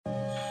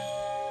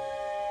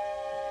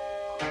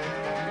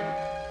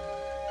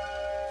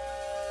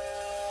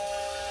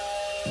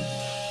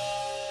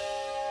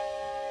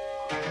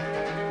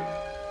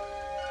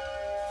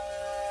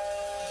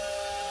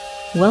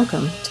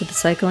Welcome to the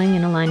Cycling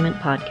in Alignment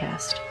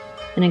podcast,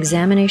 an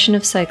examination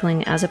of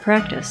cycling as a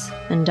practice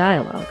and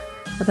dialogue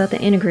about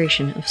the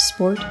integration of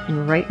sport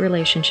and right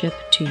relationship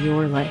to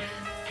your life.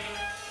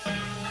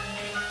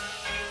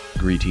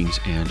 Greetings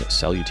and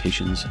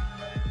salutations,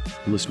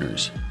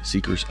 listeners,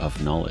 seekers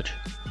of knowledge,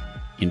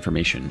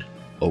 information,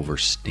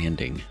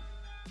 overstanding,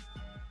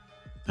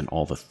 and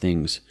all the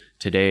things.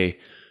 Today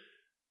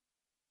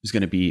is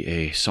going to be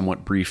a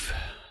somewhat brief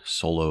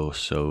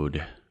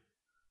solo-sode.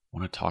 I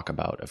want to talk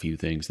about a few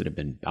things that have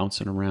been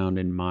bouncing around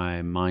in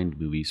my mind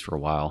movies for a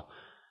while,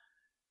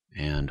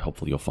 and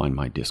hopefully you'll find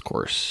my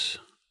discourse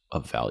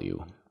of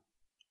value.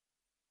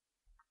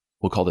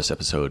 We'll call this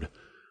episode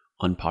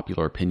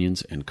Unpopular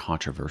Opinions and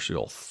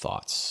Controversial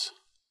Thoughts.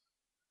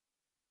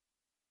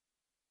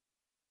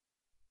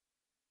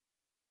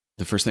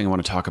 The first thing I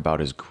want to talk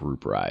about is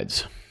group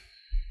rides.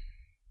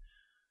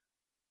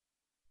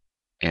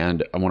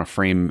 And I want to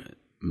frame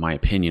my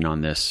opinion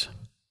on this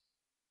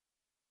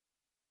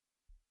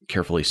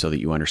carefully so that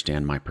you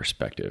understand my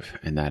perspective.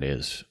 And that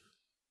is,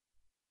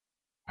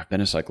 I've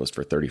been a cyclist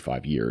for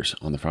 35 years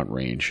on the Front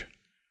Range.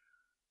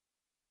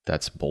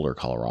 That's Boulder,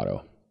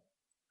 Colorado.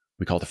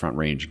 We call it the Front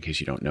Range in case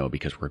you don't know,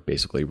 because we're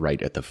basically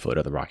right at the foot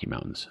of the Rocky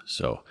Mountains.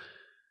 So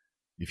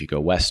if you go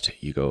west,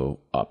 you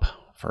go up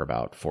for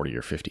about 40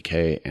 or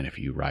 50K. And if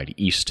you ride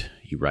east,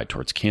 you ride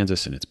towards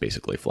Kansas and it's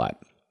basically flat.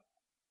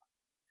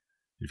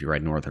 If you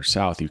ride north or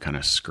south, you kind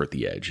of skirt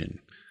the edge and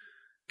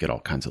get all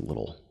kinds of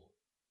little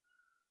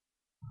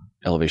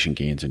elevation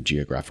gains and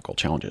geographical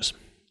challenges.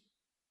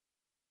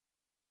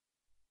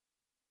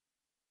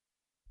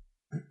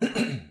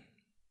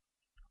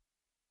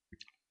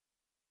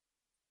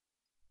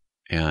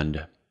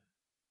 And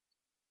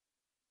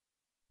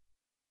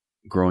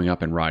growing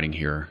up and riding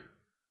here,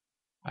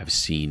 I've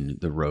seen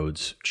the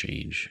roads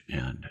change.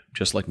 And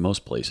just like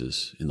most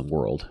places in the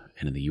world,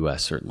 and in the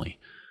US certainly,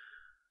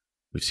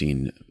 we've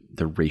seen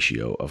the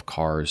ratio of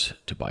cars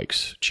to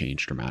bikes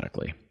change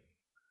dramatically.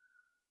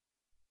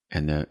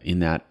 And in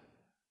that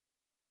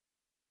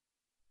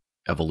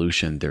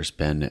evolution, there's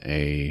been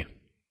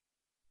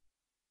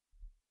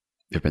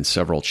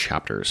several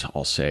chapters,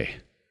 I'll say,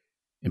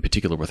 in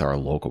particular with our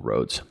local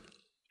roads.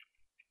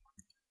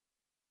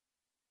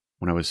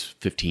 When I was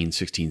 15,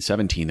 16,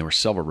 17, there were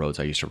several roads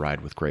I used to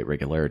ride with great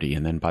regularity.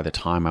 And then by the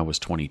time I was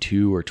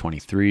 22 or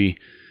 23,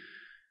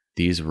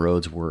 these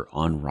roads were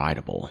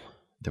unrideable.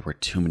 There were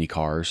too many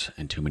cars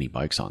and too many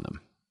bikes on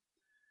them.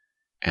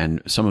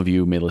 And some of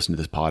you may listen to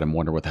this pod and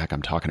wonder what the heck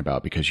I'm talking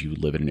about because you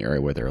live in an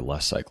area where there are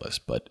less cyclists.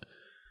 But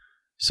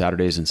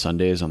Saturdays and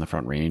Sundays on the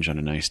Front Range on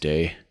a nice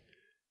day,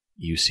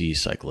 you see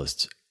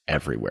cyclists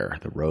everywhere.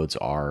 The roads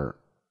are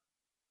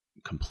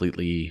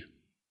completely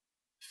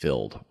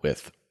filled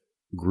with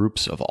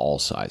groups of all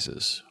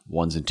sizes,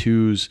 1s and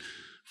 2s,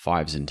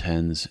 5s and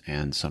 10s,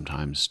 and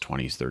sometimes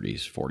 20s,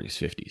 30s, 40s,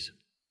 50s.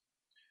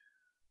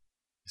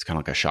 It's kind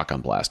of like a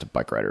shotgun blast of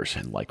bike riders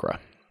in Lycra.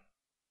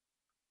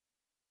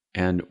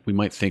 And we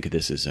might think of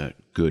this as a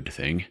good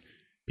thing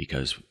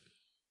because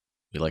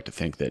we like to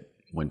think that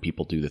when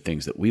people do the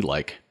things that we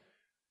like,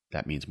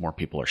 that means more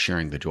people are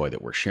sharing the joy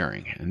that we're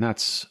sharing. And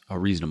that's a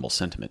reasonable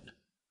sentiment.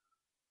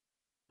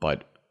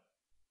 But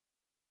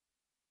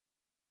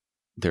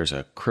there's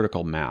a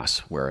critical mass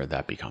where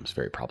that becomes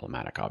very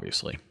problematic,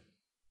 obviously.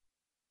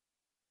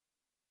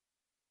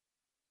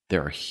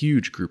 There are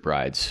huge group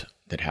rides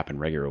that happen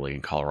regularly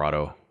in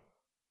Colorado,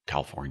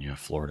 California,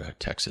 Florida,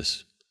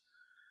 Texas.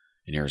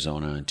 In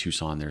Arizona and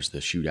Tucson, there's the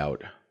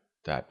Shootout.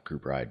 That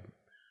group ride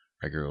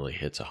regularly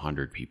hits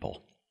 100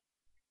 people.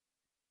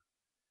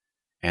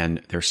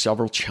 And there's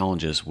several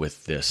challenges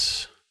with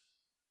this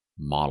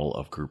model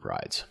of group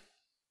rides.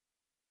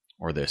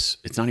 Or this,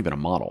 it's not even a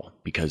model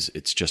because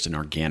it's just an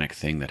organic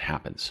thing that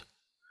happens.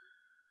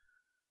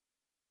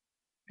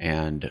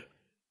 And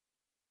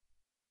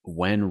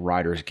when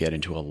riders get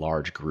into a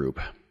large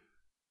group,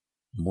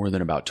 more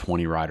than about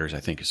 20 riders, I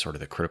think, is sort of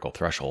the critical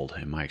threshold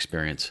in my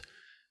experience.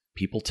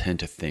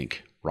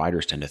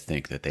 Riders tend to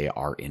think that they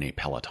are in a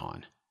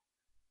peloton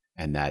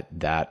and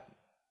that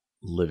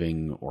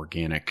living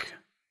organic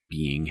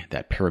being,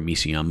 that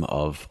paramecium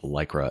of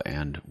Lycra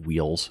and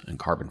wheels and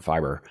carbon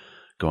fiber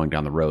going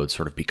down the road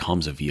sort of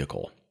becomes a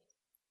vehicle.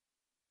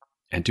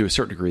 And to a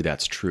certain degree,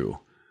 that's true.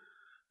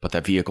 But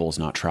that vehicle is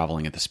not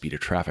traveling at the speed of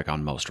traffic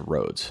on most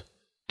roads.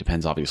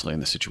 Depends obviously on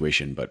the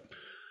situation, but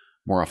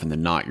more often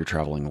than not, you're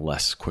traveling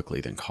less quickly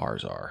than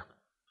cars are.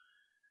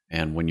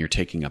 And when you're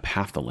taking up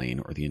half the lane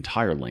or the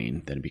entire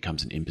lane, then it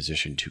becomes an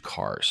imposition to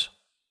cars.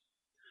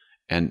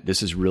 And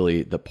this is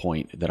really the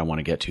point that I want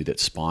to get to that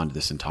spawned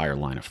this entire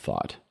line of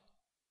thought.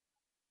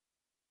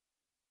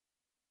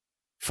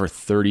 For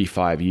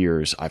 35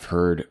 years, I've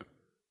heard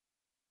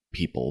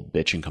people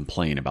bitch and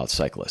complain about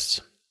cyclists.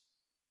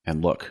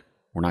 And look,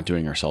 we're not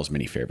doing ourselves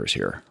many favors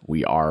here.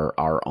 We are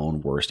our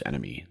own worst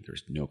enemy.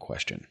 There's no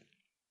question.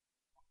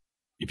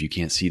 If you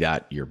can't see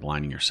that, you're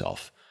blinding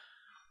yourself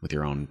with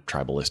your own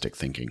tribalistic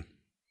thinking.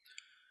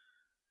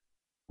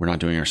 we're not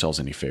doing ourselves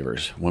any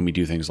favors when we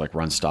do things like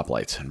run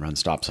stoplights and run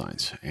stop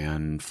signs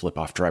and flip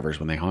off drivers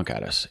when they honk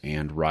at us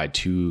and ride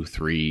 2,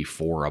 3,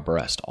 4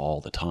 abreast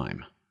all the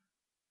time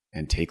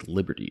and take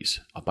liberties.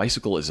 A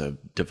bicycle is a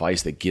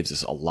device that gives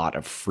us a lot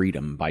of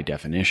freedom by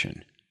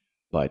definition.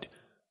 But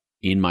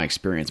in my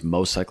experience,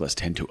 most cyclists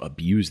tend to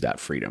abuse that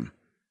freedom.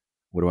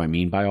 What do I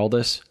mean by all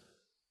this?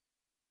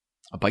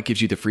 A bike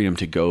gives you the freedom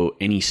to go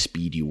any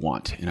speed you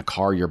want. In a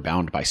car, you're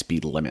bound by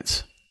speed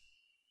limits.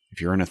 If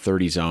you're in a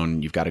 30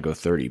 zone, you've got to go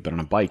 30. But on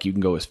a bike, you can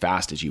go as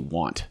fast as you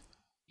want.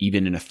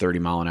 Even in a 30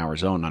 mile an hour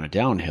zone on a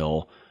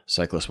downhill,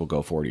 cyclists will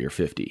go 40 or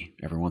 50.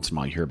 Every once in a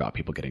while, you hear about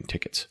people getting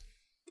tickets.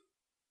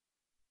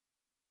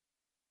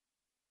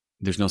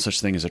 There's no such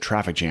thing as a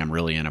traffic jam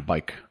really in a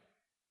bike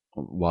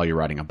while you're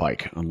riding a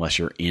bike, unless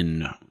you're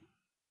in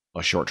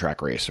a short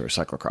track race or a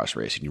cyclocross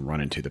race and you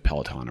run into the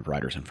peloton of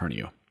riders in front of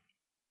you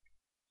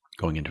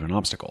going into an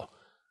obstacle.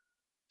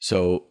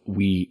 So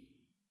we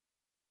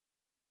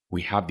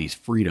have these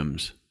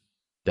freedoms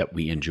that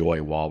we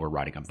enjoy while we're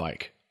riding a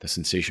bike. The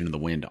sensation of the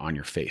wind on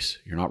your face.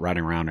 You're not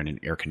riding around in an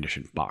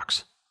air-conditioned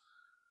box.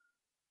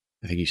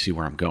 I think you see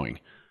where I'm going.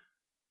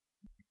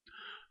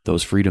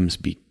 Those freedoms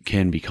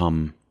can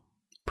become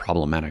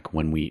problematic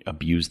when we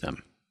abuse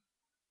them.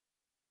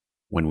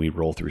 When we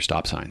roll through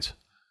stop signs.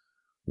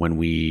 When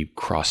we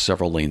cross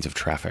several lanes of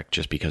traffic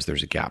just because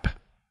there's a gap.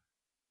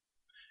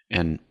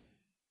 And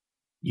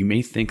you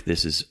may think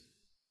this is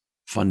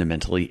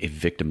fundamentally a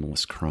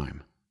victimless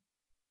crime,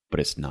 but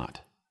it's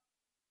not.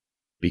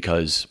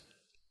 Because,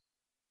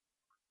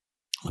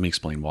 let me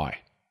explain why.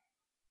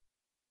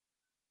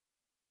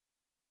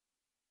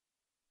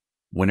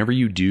 Whenever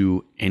you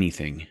do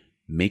anything,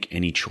 make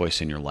any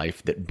choice in your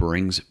life that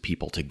brings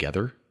people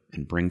together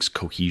and brings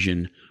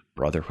cohesion,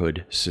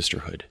 brotherhood,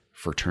 sisterhood,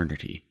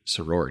 fraternity,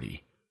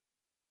 sorority.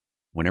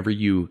 Whenever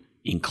you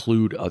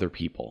include other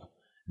people,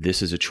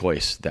 this is a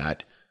choice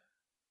that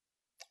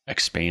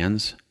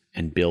expands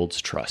and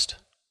builds trust.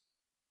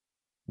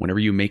 Whenever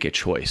you make a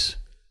choice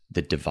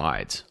that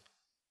divides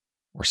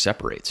or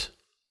separates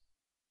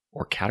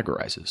or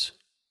categorizes,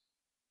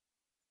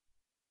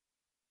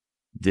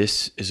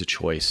 this is a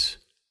choice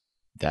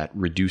that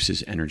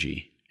reduces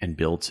energy and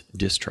builds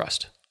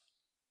distrust.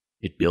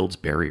 It builds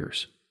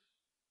barriers.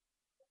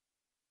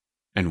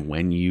 And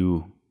when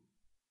you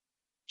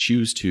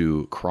choose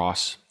to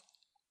cross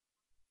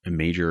a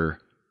major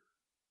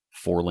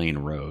 4-lane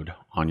road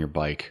on your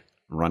bike,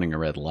 running a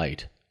red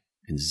light,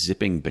 and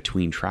zipping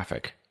between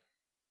traffic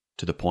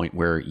to the point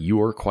where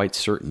you're quite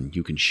certain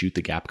you can shoot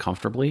the gap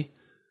comfortably,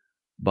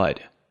 but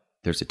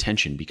there's a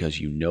tension because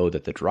you know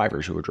that the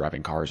drivers who are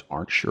driving cars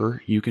aren't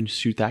sure you can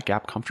shoot that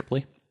gap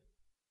comfortably.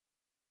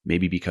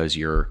 Maybe because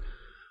you're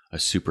a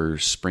super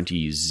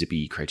sprinty,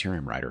 zippy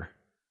criterium rider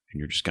and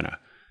you're just going to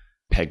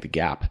peg the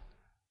gap,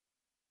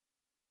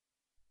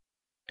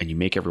 and you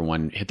make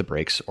everyone hit the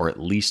brakes or at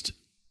least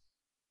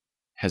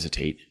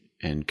hesitate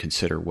and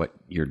consider what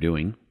you're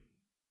doing.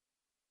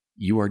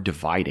 You are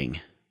dividing.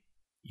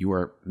 You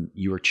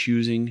are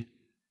choosing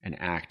an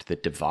act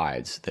that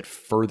divides, that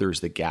furthers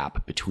the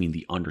gap between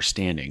the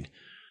understanding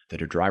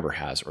that a driver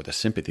has or the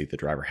sympathy the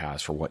driver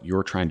has for what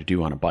you're trying to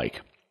do on a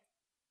bike,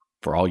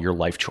 for all your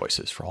life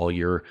choices, for all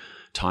your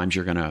times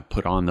you're going to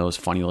put on those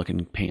funny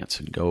looking pants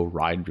and go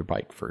ride your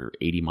bike for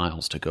 80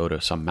 miles to go to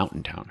some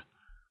mountain town.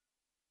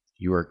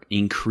 You are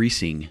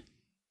increasing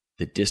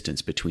the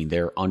distance between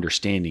their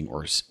understanding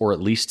or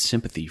at least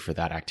sympathy for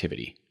that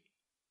activity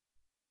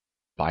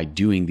by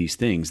doing these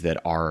things that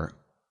are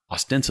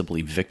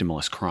ostensibly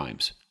victimless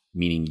crimes,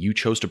 meaning you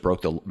chose to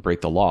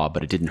break the law,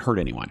 but it didn't hurt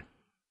anyone.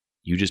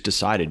 You just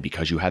decided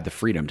because you had the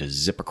freedom to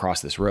zip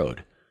across this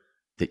road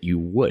that you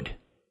would.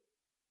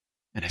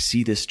 And I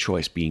see this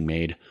choice being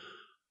made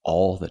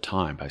all the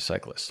time by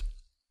cyclists.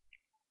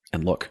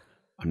 And look,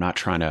 I'm not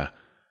trying to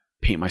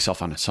paint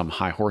myself on some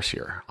high horse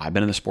here. I've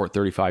been in the sport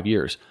 35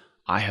 years.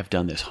 I have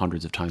done this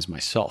hundreds of times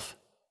myself.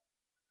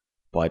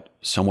 But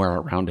somewhere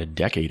around a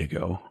decade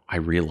ago, I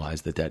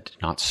realized that did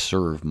not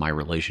serve my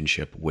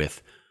relationship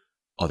with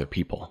other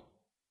people.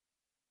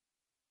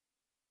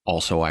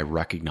 Also, I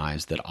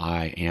recognize that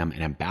I am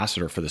an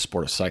ambassador for the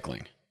sport of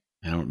cycling.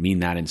 I don't mean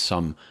that in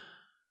some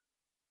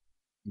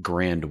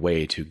grand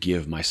way to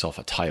give myself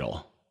a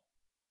title.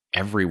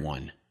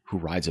 Everyone who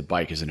rides a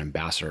bike is an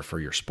ambassador for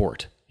your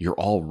sport. You're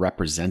all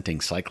representing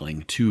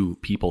cycling to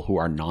people who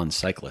are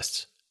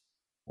non-cyclists.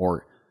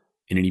 Or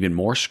in an even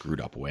more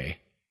screwed up way,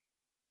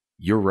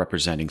 you're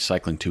representing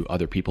cycling to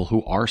other people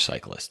who are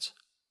cyclists.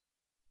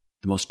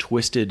 The most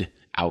twisted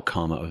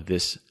outcome of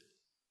this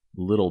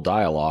little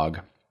dialogue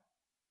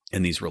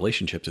and these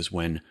relationships is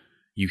when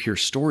you hear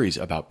stories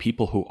about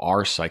people who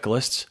are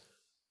cyclists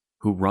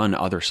who run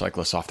other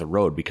cyclists off the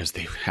road because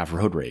they have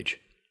road rage.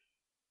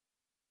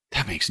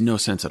 That makes no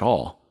sense at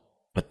all.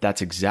 But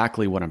that's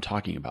exactly what I'm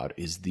talking about,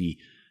 is the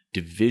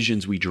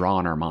divisions we draw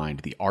in our mind,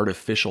 the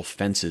artificial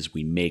fences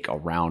we make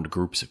around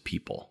groups of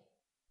people.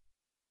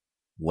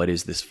 What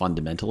is this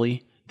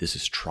fundamentally? This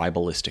is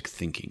tribalistic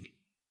thinking.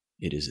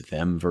 It is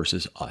them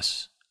versus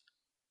us.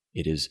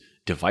 It is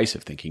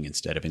divisive thinking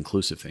instead of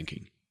inclusive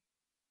thinking.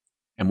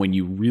 And when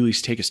you really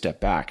take a step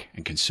back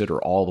and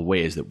consider all the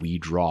ways that we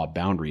draw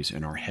boundaries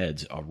in our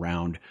heads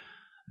around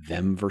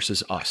them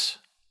versus us,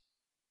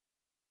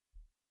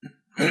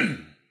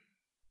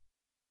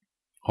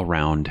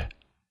 around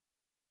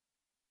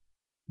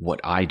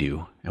what I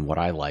do and what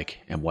I like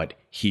and what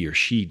he or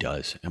she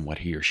does and what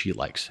he or she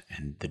likes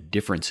and the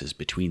differences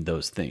between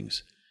those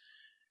things.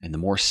 And the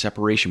more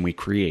separation we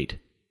create,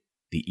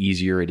 the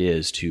easier it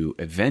is to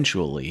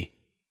eventually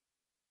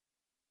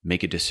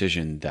make a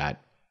decision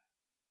that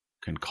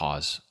can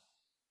cause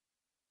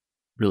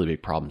really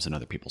big problems in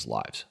other people's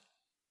lives.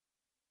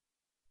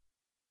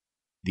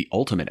 The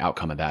ultimate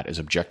outcome of that is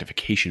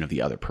objectification of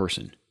the other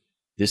person.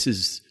 This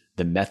is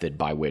the method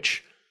by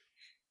which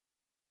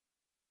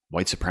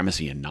white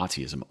supremacy and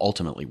Nazism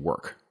ultimately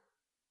work.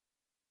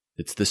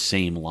 It's the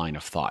same line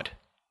of thought.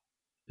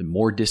 The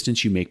more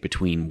distance you make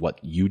between what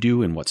you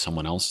do and what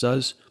someone else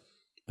does,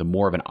 the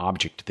more of an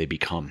object they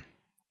become.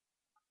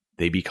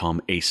 They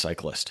become a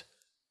cyclist.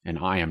 And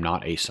I am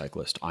not a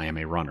cyclist. I am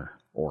a runner,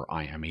 or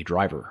I am a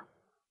driver,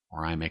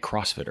 or I am a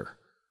CrossFitter,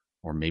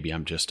 or maybe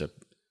I'm just a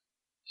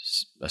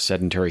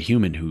sedentary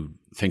human who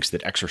thinks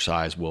that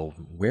exercise will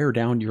wear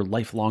down your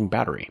lifelong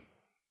battery.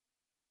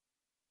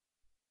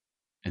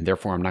 And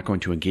therefore, I'm not going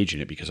to engage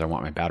in it because I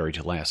want my battery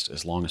to last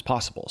as long as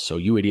possible. So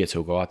you idiots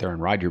who go out there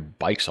and ride your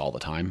bikes all the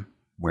time,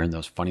 wearing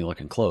those funny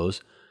looking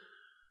clothes,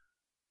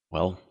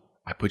 well,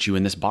 I put you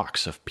in this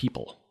box of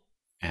people,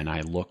 and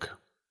I look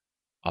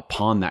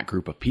upon that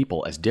group of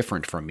people as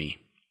different from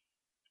me.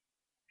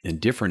 And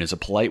different is a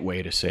polite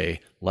way to say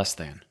less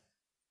than.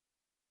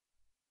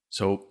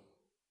 So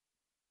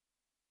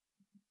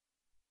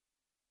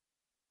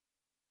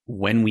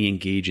when we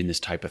engage in this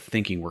type of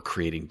thinking, we're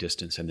creating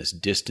distance, and this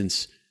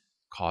distance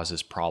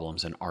causes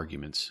problems and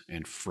arguments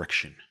and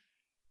friction.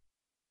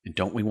 And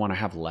don't we want to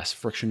have less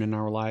friction in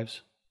our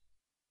lives?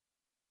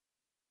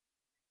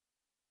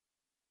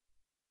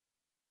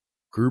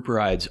 Group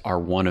rides are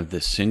one of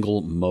the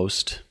single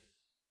most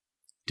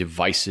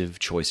divisive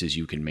choices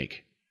you can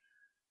make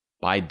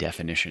by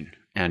definition.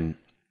 And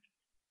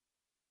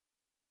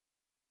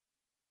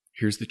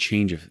here's the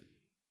change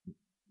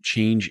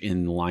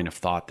in the line of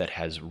thought that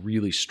has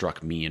really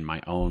struck me in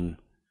my own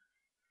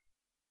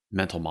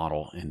mental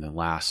model in the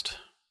last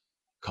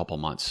couple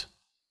months.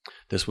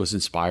 This was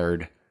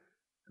inspired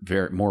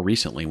more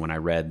recently when I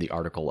read the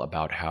article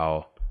about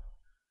how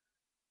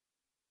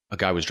a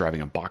guy was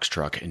driving a box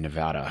truck in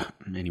Nevada,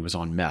 and he was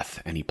on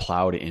meth, and he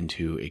plowed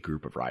into a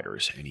group of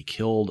riders, and he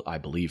killed, I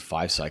believe,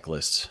 5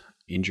 cyclists,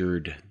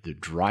 injured the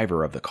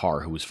driver of the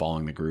car who was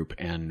following the group,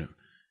 and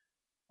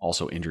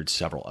also injured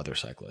several other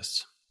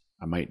cyclists.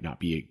 I might not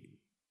be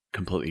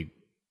completely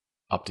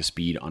up to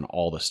speed on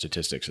all the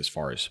statistics as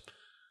far as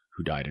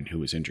who died and who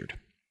was injured.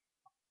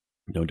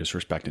 No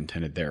disrespect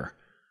intended there.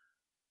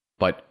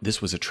 But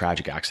this was a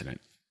tragic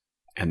accident.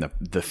 And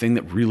the thing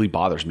that really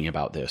bothers me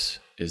about this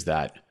is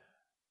that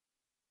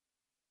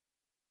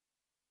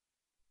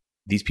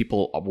these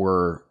people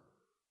were,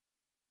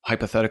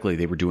 hypothetically,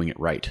 they were doing it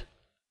right.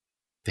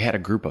 They had a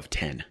group of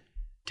 10.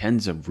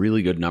 10's a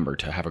really good number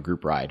to have a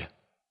group ride.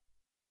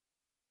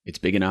 It's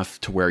big enough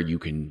to where you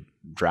can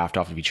draft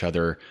off of each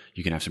other.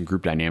 You can have some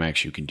group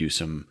dynamics. You can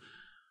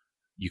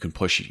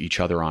push each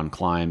other on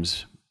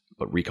climbs,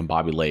 but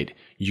recombobulate.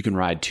 You can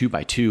ride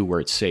 2x2 where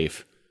it's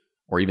safe,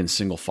 or even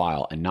single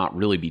file, and not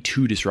really be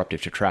too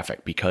disruptive to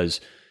traffic, because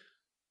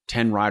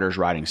 10 riders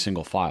riding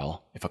single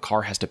file, if a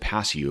car has to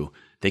pass you,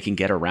 they can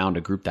get around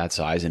a group that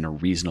size in a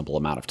reasonable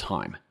amount of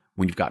time.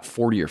 When you've got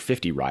 40 or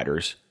 50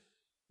 riders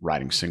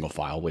riding single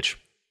file, which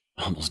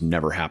almost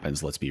never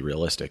happens, let's be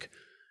realistic,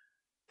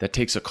 that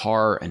takes a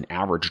car, an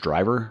average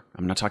driver.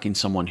 I'm not talking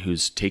someone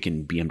who's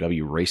taken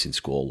BMW racing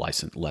school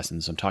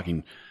lessons. I'm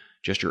talking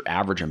just your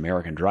average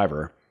American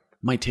driver. It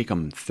might take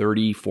them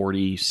 30,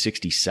 40,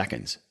 60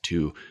 seconds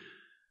to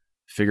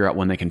figure out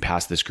when they can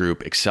pass this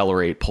group,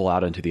 accelerate, pull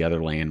out into the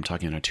other lane. I'm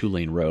talking on a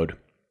 2-lane road,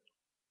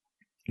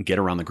 and get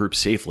around the group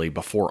safely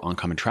before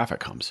oncoming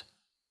traffic comes.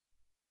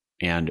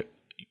 And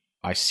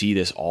I see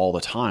this all the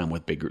time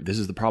with big groups. This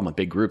is the problem with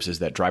big groups, is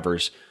that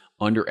drivers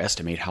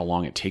underestimate how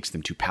long it takes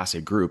them to pass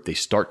a group. They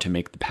start to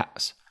make the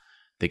pass.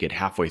 They get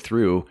halfway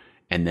through,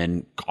 and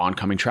then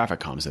oncoming traffic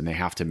comes, and they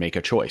have to make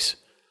a choice.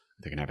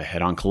 They're going to have a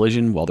head-on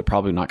collision. Well, they're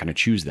probably not going to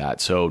choose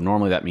that. So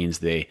normally that means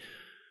they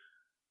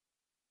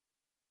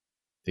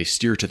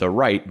steer to the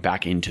right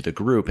back into the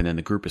group, and then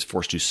the group is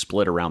forced to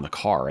split around the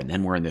car. And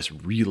then we're in this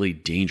really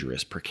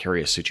dangerous,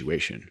 precarious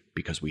situation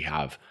because we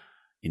have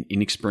an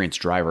inexperienced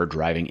driver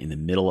driving in the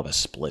middle of a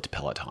split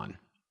peloton.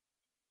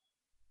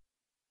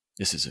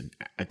 This is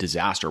a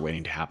disaster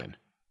waiting to happen.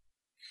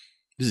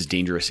 This is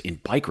dangerous in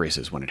bike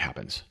races when it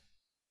happens.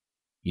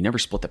 You never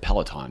split the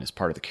peloton as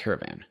part of the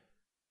caravan.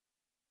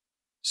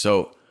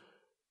 So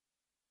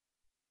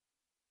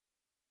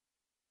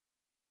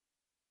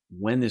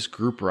when this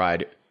group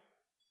ride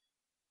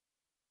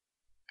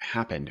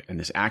happened and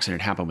this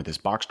accident happened with this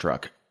box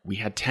truck, we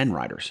had 10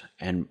 riders,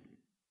 and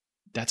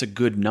that's a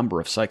good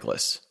number of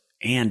cyclists.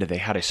 And they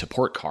had a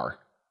support car.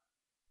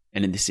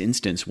 And in this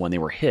instance, when they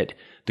were hit,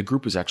 the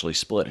group was actually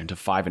split into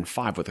 5 and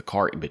 5 with a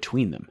car in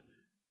between them.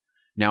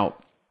 Now,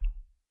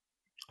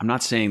 I'm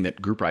not saying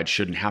that group rides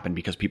shouldn't happen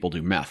because people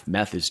do meth.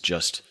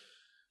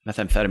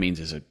 Methamphetamines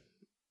is a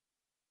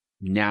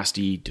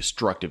nasty,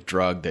 destructive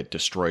drug that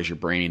destroys your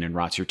brain and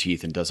rots your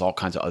teeth and does all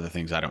kinds of other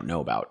things I don't know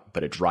about,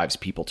 but it drives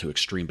people to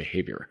extreme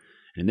behavior.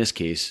 And in this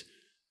case,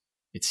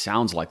 it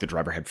sounds like the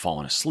driver had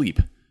fallen asleep,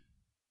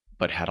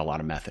 but had a lot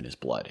of meth in his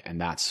blood. And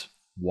that's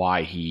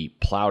why he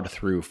plowed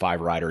through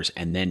 5 riders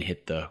and then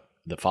hit the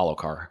follow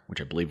car,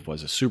 which I believe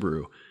was a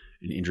Subaru,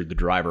 and injured the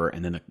driver.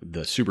 And then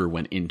the Subaru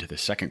went into the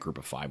second group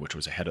of 5, which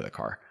was ahead of the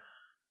car.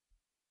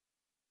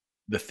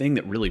 The thing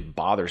that really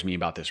bothers me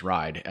about this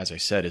ride, as I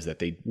said, is that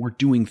they were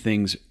doing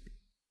things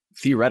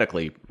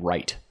theoretically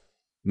right,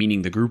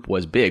 meaning the group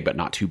was big, but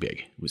not too big.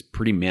 It was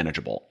pretty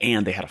manageable.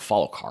 And they had a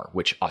follow car,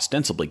 which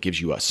ostensibly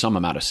gives you some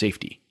amount of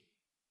safety.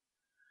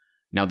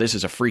 Now, this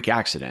is a freak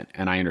accident,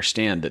 and I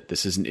understand that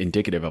this isn't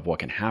indicative of what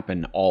can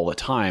happen all the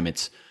time.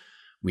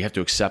 We have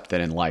to accept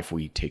that in life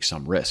we take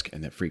some risk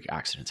and that freak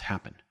accidents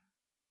happen.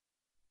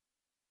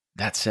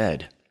 That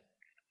said,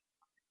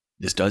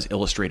 this does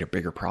illustrate a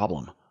bigger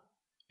problem.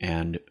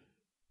 And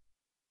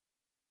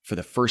for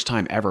the first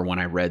time ever, when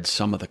I read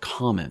some of the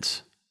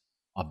comments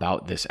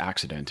about this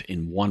accident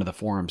in one of the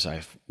forums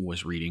I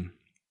was reading,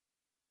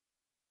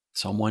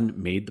 someone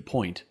made the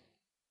point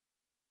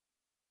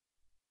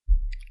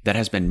that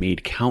has been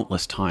made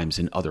countless times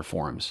in other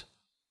forums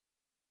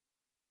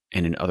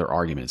and in other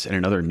arguments and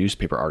in other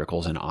newspaper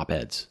articles and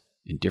op-eds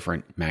in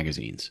different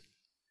magazines.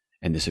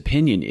 And this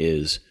opinion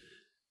is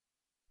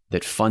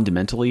that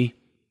fundamentally,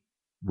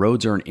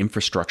 roads are an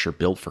infrastructure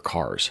built for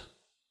cars,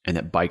 and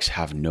that bikes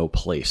have no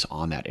place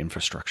on that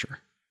infrastructure.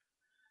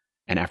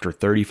 And after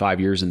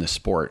 35 years in this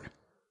sport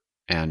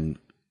and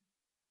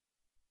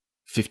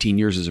 15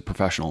 years as a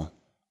professional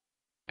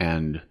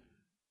and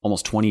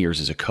almost 20 years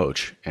as a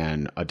coach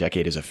and a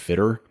decade as a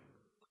fitter,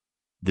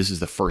 this is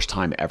the first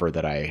time ever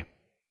that I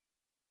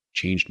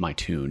changed my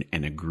tune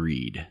and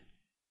agreed.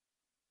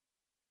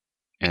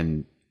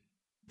 And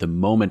the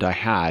moment I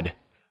had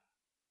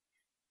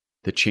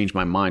that changed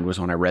my mind was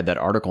when I read that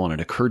article, and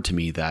it occurred to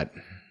me that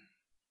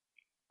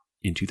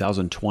in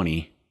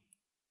 2020,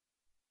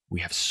 we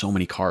have so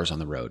many cars on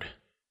the road.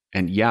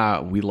 And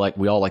yeah, we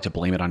all like to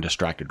blame it on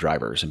distracted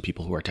drivers and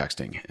people who are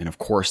texting. And of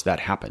course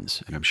that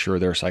happens. And I'm sure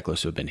there are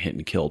cyclists who have been hit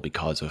and killed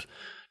because of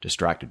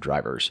distracted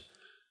drivers.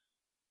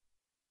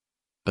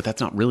 But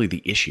that's not really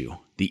the issue.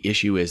 The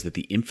issue is that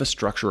the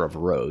infrastructure of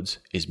roads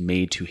is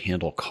made to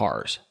handle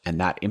cars. And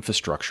that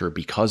infrastructure,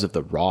 because of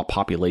the raw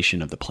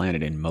population of the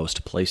planet in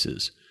most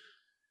places,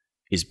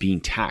 is being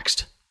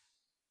taxed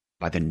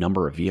by the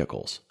number of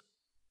vehicles.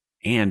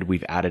 And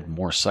we've added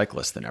more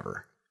cyclists than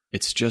ever.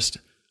 It's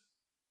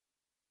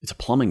a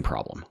plumbing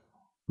problem.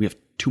 We have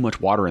too much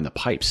water in the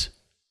pipes.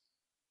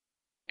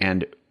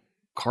 And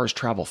cars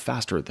travel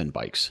faster than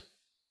bikes.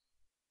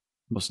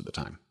 Most of the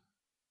time.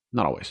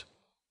 Not always.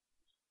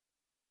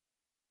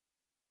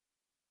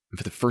 And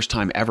for the first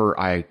time ever,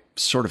 I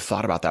sort of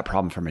thought about that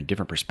problem from a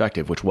different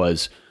perspective, which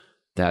was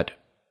that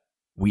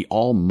we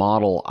all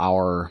model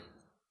our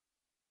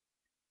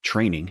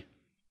training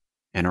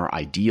and our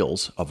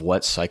ideals of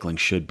what cycling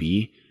should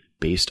be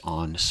based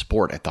on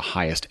sport at the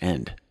highest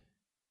end.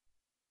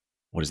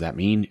 What does that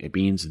mean? It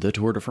means the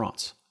Tour de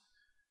France.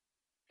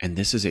 And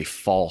this is a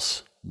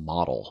false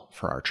model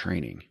for our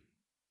training.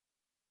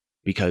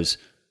 Because,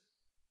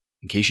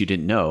 in case you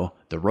didn't know,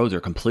 the roads are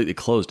completely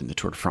closed in the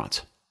Tour de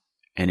France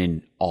and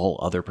in all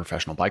other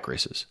professional bike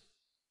races.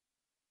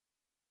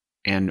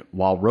 And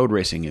while road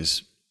racing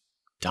is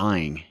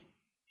dying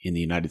in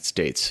the United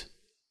States,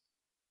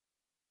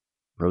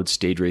 road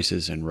stage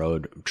races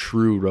and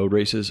true road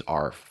races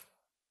are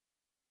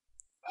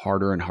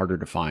harder and harder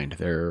to find.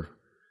 They're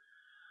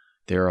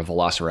a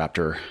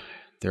velociraptor.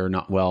 They're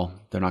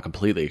not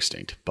completely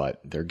extinct,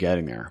 but they're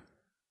getting there.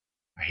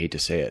 I hate to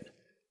say it.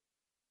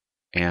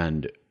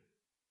 And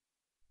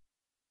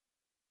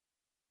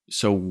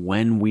so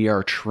when we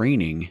are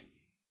training,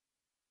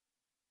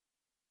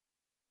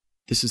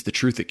 this is the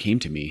truth that came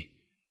to me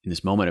in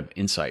this moment of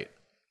insight.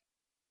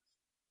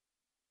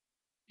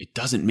 It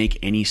doesn't make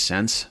any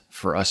sense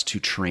for us to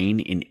train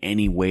in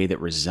any way that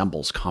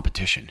resembles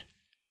competition.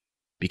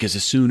 Because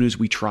as soon as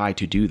we try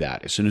to do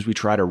that, as soon as we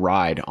try to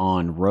ride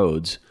on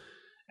roads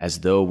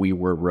as though we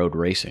were road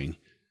racing,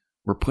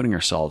 we're putting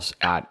ourselves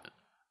at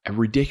a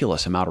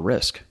ridiculous amount of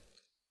risk.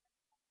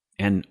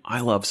 And I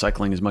love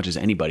cycling as much as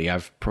anybody.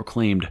 I've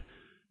proclaimed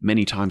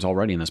many times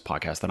already in this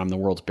podcast that I'm the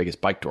world's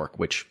biggest bike dork,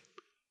 which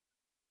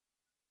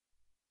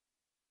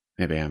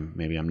maybe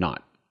I'm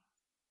not.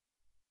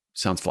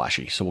 Sounds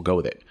flashy, so we'll go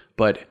with it.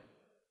 But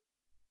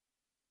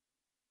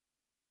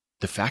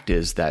the fact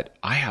is that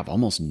I have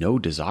almost no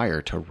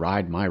desire to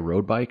ride my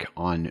road bike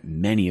on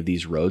many of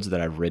these roads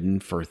that I've ridden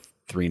for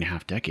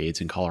 3.5 decades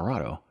in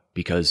Colorado,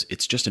 because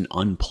it's just an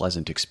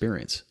unpleasant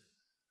experience.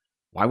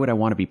 Why would I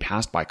want to be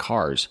passed by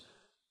cars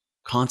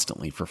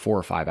constantly for 4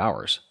 or 5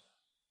 hours?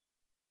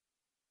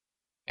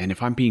 And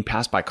if I'm being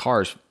passed by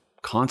cars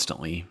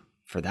constantly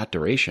for that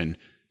duration,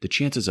 the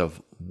chances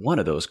of one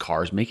of those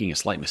cars making a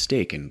slight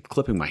mistake and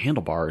clipping my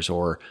handlebars,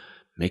 or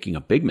making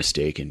a big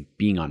mistake and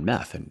being on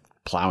meth and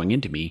plowing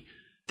into me,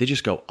 they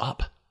just go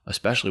up,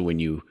 especially when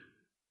you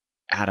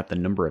add up the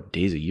number of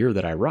days a year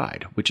that I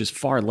ride, which is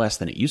far less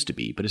than it used to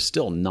be, but is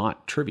still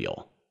not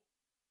trivial.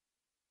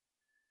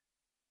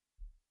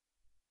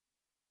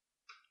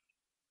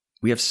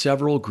 We have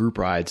several group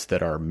rides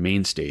that are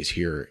mainstays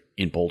here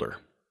in Boulder.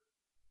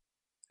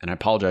 And I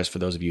apologize for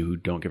those of you who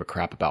don't give a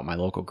crap about my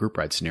local group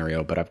ride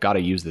scenario, but I've got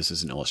to use this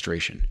as an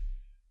illustration.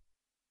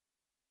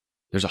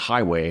 There's a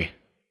highway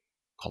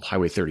called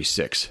Highway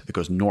 36 that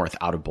goes north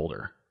out of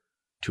Boulder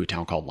to a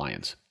town called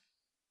Lyons.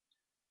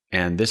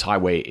 And this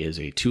highway is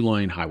a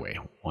 2-lane highway,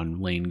 1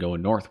 lane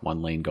going north,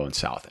 1 lane going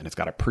south, and it's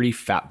got a pretty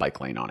fat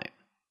bike lane on it.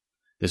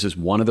 This is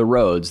one of the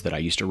roads that I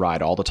used to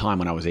ride all the time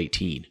when I was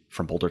 18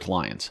 from Boulder to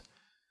Lyons.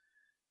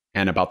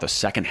 And about the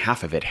second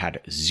half of it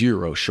had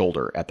 0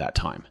 shoulder at that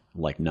time,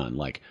 like none,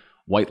 like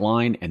white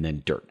line and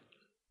then dirt.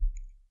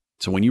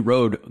 So when you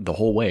rode the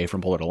whole way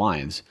from Boulder to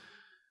Lyons,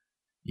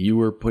 you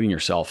were putting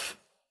yourself,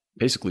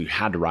 basically you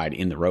had to ride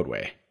in the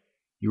roadway.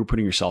 You were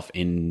putting yourself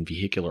in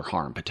vehicular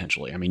harm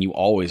potentially. I mean, you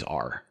always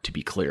are, to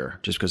be clear.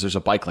 Just because there's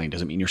a bike lane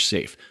doesn't mean you're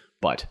safe.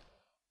 But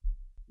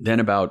then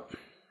about,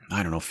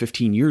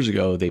 15 years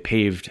ago, they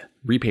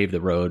repaved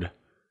the road,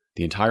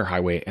 the entire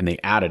highway, and they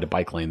added a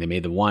bike lane. They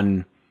made the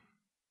one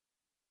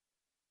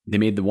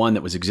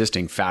that was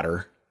existing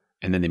fatter,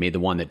 and then they made the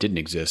one that didn't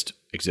exist.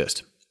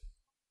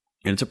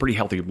 And it's a pretty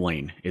healthy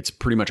lane. It's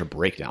pretty much a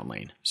breakdown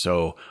lane.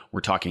 So we're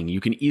talking, you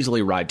can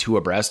easily ride 2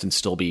 abreast and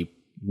still be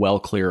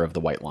well clear of the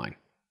white line.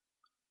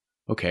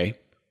 Okay,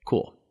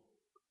 cool.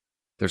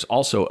 There's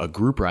also a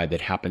group ride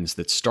that happens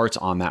that starts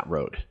on that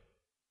road.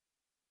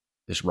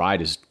 This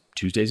ride is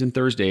Tuesdays and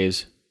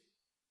Thursdays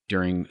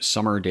during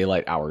summer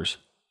daylight hours,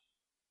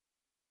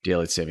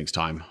 daylight savings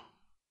time.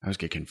 I always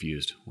get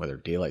confused whether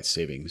daylight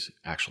savings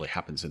actually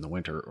happens in the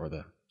winter or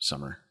the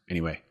summer.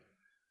 Anyway,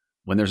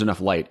 when there's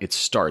enough light, it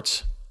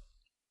starts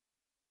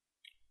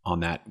on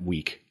that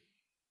week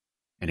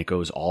and it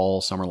goes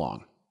all summer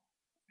long.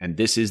 And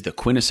this is the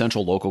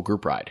quintessential local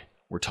group ride.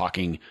 We're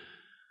talking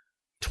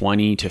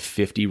 20 to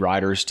 50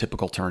 riders,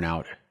 typical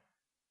turnout.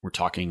 We're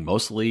talking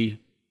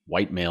mostly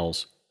white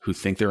males who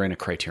think they're in a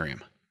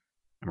criterium.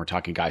 And we're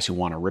talking guys who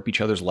want to rip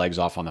each other's legs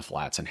off on the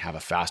flats and have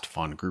a fast,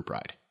 fun group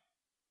ride.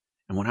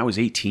 And when I was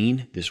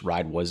 18, this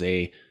ride was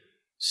a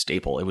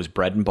staple. It was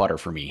bread and butter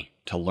for me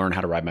to learn how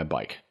to ride my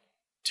bike,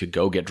 to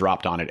go get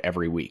dropped on it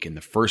every week. And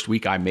the first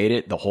week I made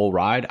it, the whole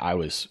ride,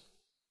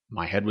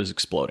 my head was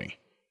exploding.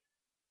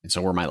 And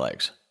so were my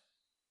legs.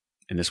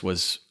 And this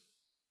was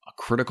a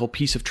critical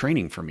piece of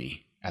training for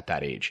me at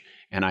that age.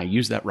 And I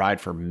used that ride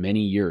for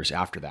many years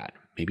after that,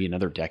 maybe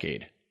another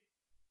decade.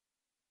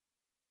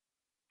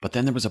 But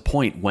then there was a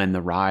point when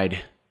the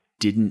ride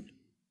it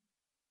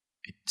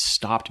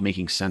stopped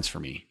making sense for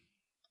me.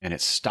 And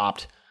it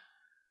stopped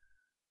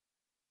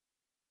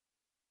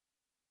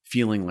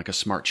feeling like a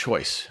smart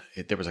choice.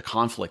 There was a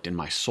conflict in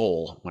my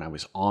soul when I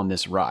was on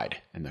this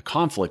ride. And the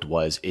conflict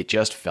was, it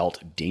just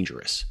felt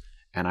dangerous.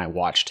 And I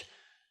watched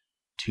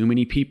too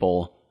many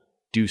people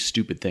do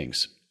stupid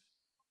things.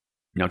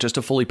 Now, just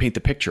to fully paint the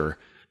picture,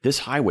 this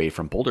highway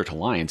from Boulder to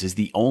Lyons is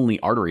the only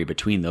artery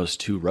between those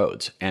 2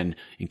 roads. And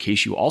in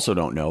case you also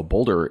don't know,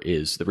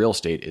 the real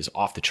estate is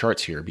off the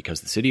charts here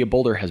because the city of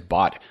Boulder has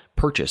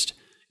purchased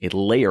a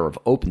layer of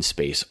open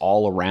space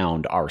all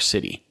around our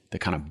city that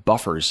kind of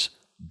buffers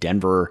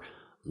Denver,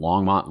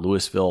 Longmont,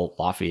 Louisville,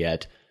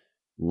 Lafayette,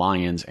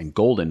 Lyons, and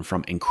Golden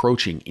from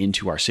encroaching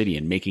into our city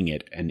and making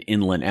it an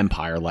inland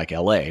empire like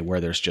LA,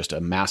 where there's just a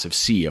massive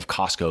sea of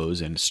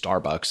Costco's and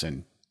Starbucks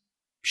and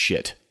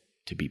shit,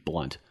 to be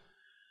blunt.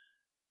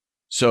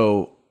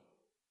 So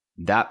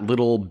that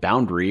little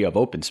boundary of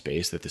open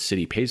space that the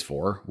city pays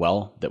for,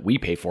 that we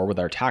pay for with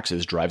our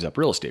taxes, drives up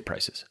real estate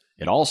prices.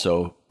 It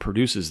also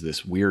produces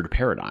this weird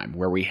paradigm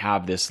where we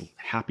have this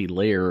happy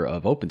layer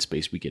of open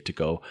space we get to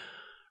go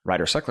ride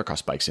our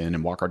cyclocross bikes in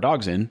and walk our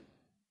dogs in.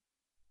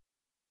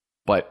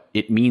 But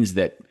it means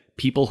that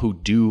people who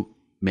do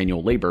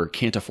manual labor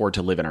can't afford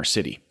to live in our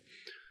city.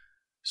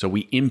 So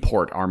we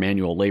import our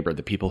manual labor,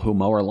 the people who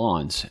mow our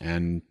lawns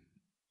and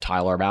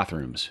tile our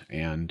bathrooms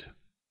and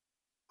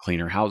clean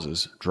our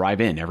houses,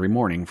 drive in every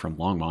morning from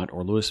Longmont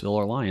or Louisville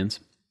or Lyons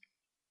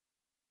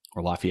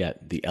or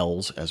Lafayette, the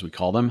L's as we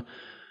call them.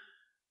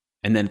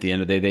 And then at the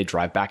end of the day, they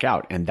drive back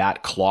out, and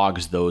that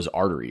clogs those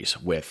arteries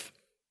with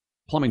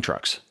plumbing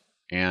trucks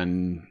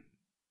and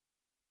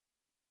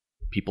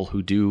people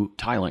who do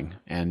tiling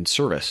and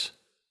service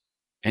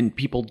and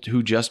people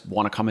who just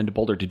want to come into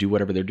Boulder to do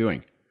whatever they're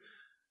doing.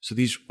 So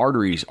these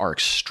arteries are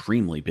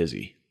extremely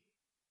busy.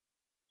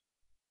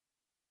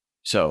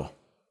 So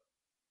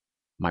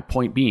my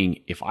point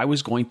being, if I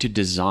was going to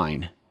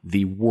design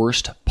the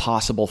worst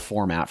possible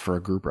format for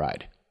a group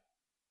ride,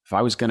 if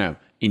I was going to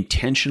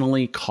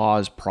intentionally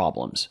cause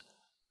problems,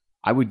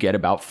 I would get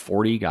about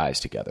 40 guys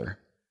together.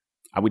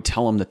 I would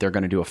tell them that they're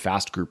going to do a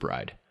fast group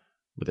ride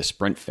with a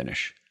sprint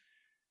finish.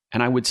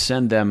 And I would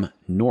send them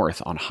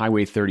north on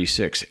Highway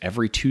 36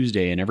 every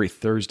Tuesday and every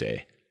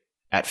Thursday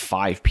at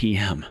 5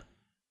 p.m.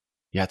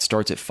 Yeah, it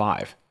starts at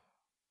 5.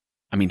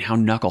 I mean, how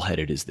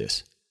knuckleheaded is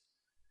this?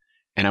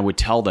 And I would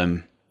tell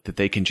them that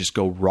they can just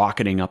go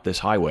rocketing up this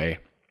highway,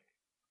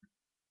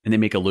 and they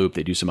make a loop,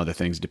 they do some other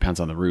things, depends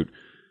on the route,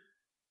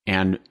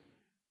 and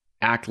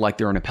act like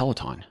they're in a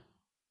Peloton.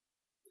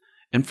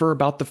 And for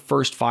about the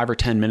first 5 or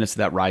 10 minutes of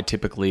that ride,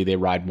 typically they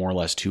ride more or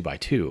less 2 by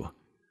 2.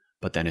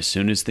 But then as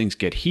soon as things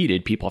get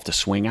heated, people have to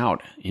swing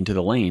out into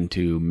the lane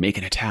to make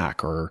an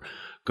attack or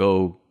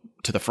go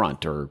to the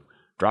front or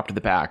drop to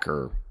the back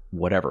or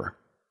whatever.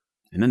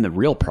 And then the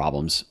real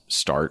problems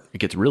start. It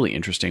gets really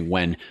interesting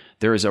when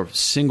there is a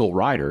single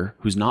rider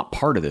who's not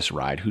part of this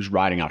ride, who's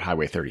riding out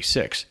Highway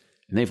 36,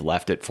 and they've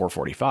left at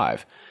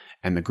 4:45,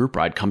 and the group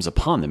ride comes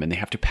upon them and they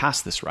have to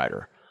pass this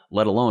rider,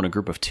 let alone a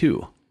group of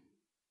 2.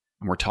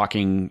 And we're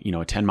talking,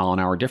 a 10 mile an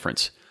hour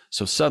difference.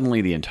 So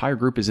suddenly the entire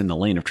group is in the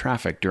lane of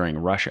traffic during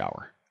rush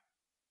hour.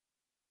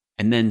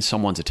 And then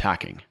someone's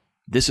attacking.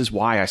 This is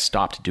why I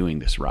stopped doing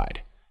this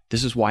ride.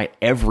 This is why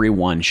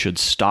everyone should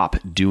stop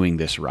doing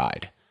this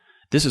ride.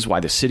 This is why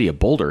the city of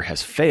Boulder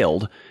has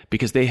failed,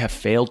 because they have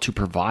failed to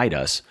provide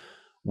us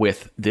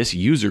with this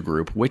user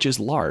group, which is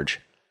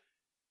large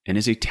and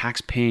is a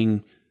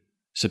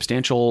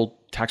substantial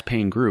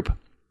tax-paying group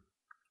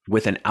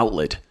with an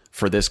outlet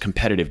for this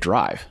competitive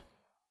drive.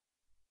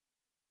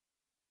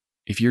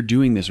 If you're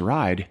doing this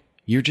ride,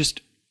 you're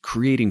just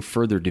creating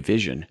further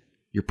division.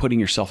 You're putting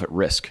yourself at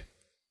risk.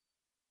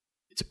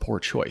 It's a poor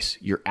choice.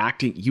 You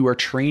are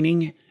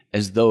training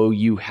as though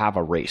you have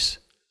a race.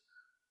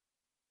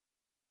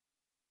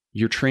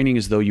 You're training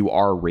as though you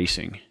are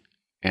racing.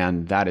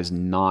 And that is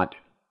not,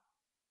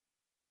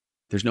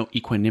 there's no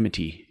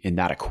equanimity in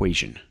that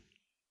equation.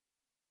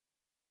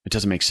 It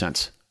doesn't make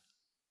sense.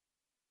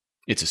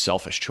 It's a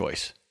selfish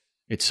choice.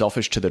 It's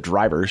selfish to the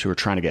drivers who are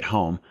trying to get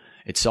home.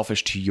 It's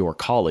selfish to your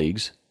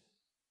colleagues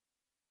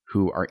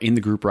who are in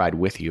the group ride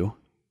with you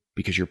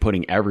because you're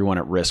putting everyone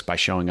at risk by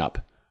showing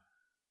up.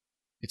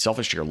 It's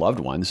selfish to your loved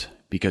ones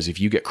because if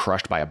you get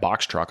crushed by a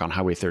box truck on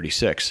Highway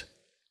 36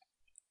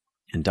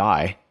 and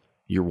die,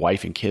 your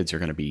wife and kids are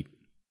going to be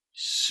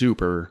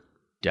super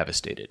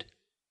devastated.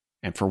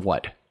 And for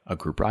what? A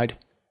group ride?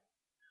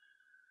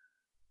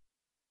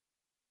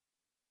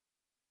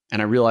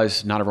 And I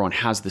realize not everyone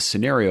has this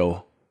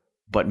scenario,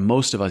 but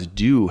most of us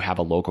do have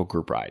a local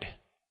group ride.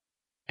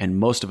 And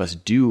most of us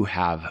do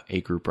have a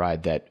group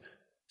ride that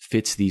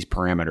fits these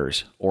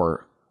parameters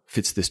or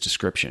fits this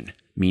description,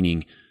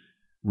 meaning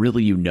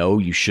really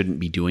you shouldn't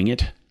be doing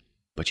it,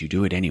 but you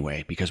do it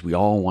anyway because we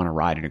all want to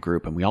ride in a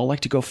group and we all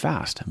like to go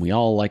fast and we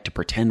all like to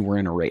pretend we're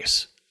in a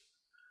race.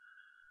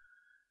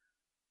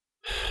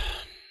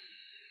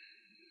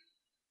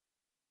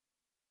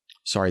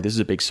 Sorry, this is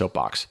a big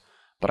soapbox,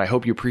 but I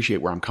hope you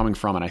appreciate where I'm coming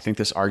from, and I think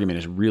this argument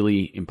is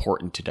really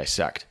important to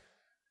dissect.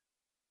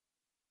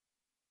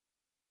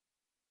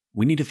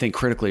 We need to think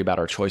critically about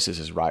our choices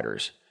as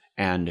riders,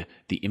 and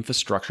the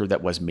infrastructure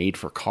that was made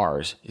for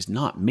cars is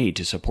not made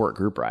to support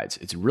group rides.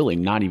 It's really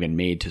not even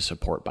made to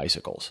support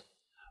bicycles.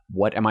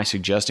 What am I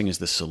suggesting is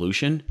the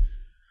solution?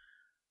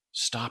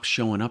 Stop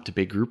showing up to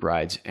big group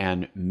rides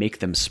and make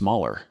them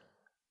smaller.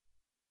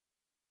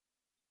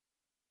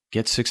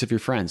 Get 6 of your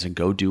friends and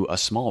go do a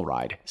small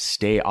ride.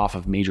 Stay off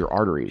of major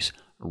arteries.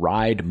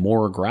 Ride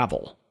more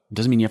gravel. It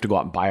doesn't mean you have to go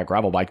out and buy a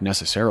gravel bike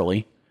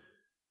necessarily,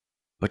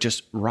 but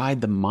just ride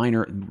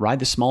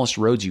the smallest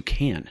roads you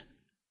can.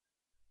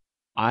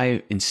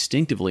 I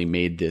instinctively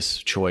made this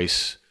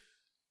choice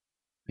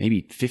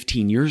maybe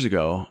 15 years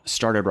ago,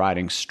 started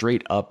riding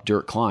straight up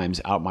dirt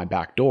climbs out my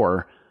back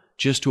door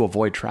just to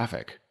avoid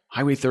traffic.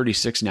 Highway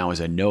 36 now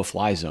is a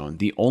no-fly zone.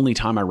 The only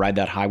time I ride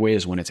that highway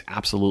is when it's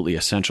absolutely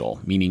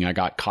essential, meaning I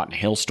got caught in a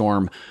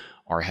hailstorm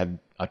or had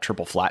a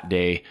triple flat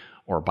day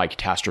or a bike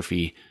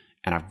catastrophe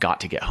and I've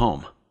got to get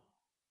home.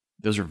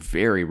 Those are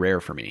very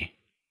rare for me.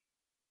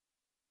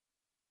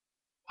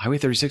 Highway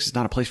 36 is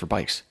not a place for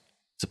bikes.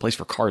 It's a place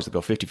for cars that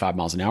go 55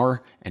 miles an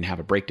hour and have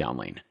a breakdown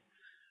lane.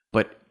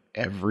 But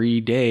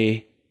every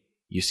day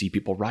you see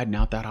people riding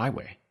out that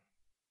highway.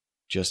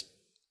 Just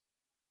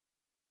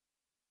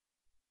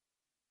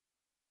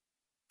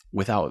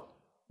without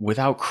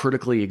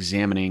critically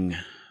examining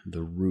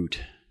the route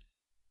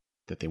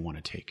that they want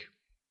to take.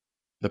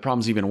 The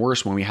problem's even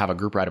worse when we have a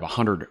group ride of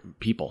 100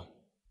 people.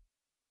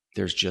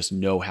 There's just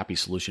no happy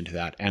solution to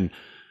that. And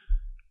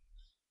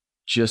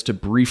just to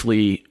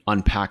briefly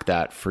unpack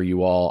that for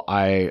you all,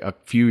 a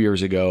few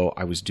years ago,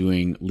 I was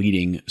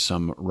leading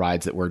some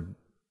rides that were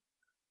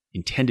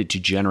intended to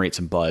generate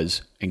some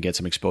buzz and get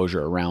some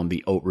exposure around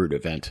the Oat Route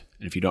event.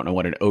 And if you don't know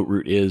what an Oat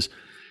Route is,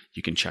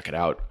 you can check it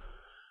out.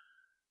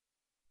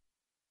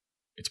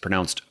 It's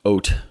pronounced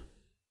oat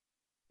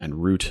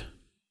and root,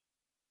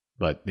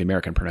 but the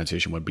American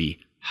pronunciation would be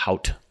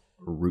Haut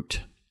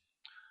Route.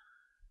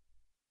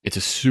 It's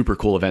a super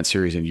cool event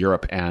series in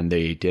Europe, and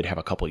they did have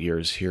a couple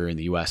years here in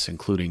the US,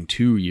 including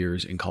 2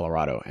 years in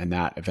Colorado, and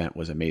that event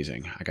was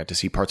amazing. I got to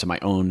see parts of my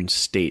own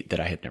state that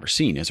I had never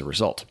seen as a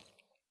result.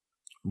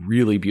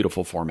 Really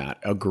beautiful format,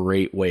 a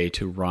great way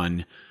to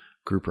run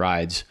group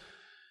rides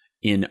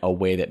in a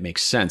way that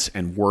makes sense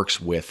and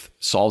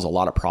solves a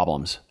lot of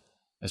problems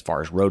as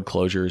far as road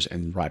closures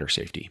and rider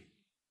safety.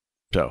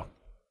 So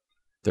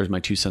there's my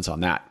 2 cents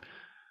on that.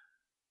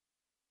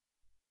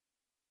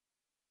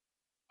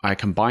 I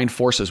combined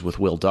forces with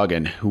Will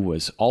Duggan, who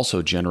was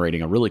also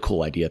generating a really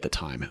cool idea at the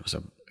time.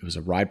 It was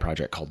a ride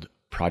project called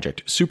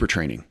Project Super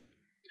Training.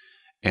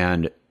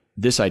 And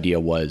this idea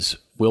was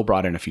Will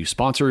brought in a few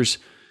sponsors.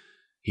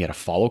 He had a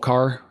follow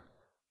car.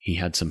 He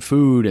had some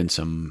food and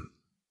some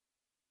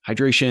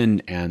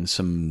hydration and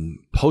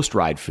some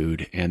post-ride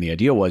food. And the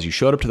idea was you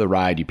showed up to the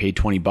ride, you paid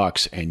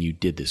 $20, and you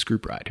did this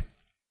group ride.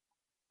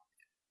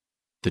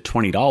 The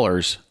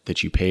 $20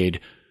 that you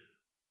paid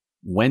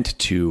went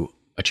to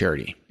a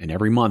charity, and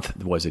every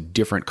month was a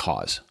different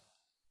cause.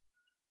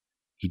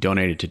 He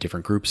donated to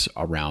different groups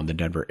around the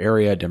Denver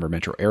area, Denver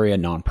metro area,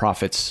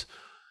 nonprofits,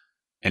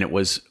 and it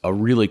was a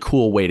really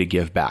cool way to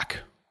give back.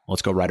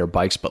 Let's go ride our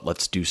bikes, but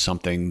let's do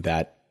something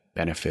that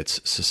benefits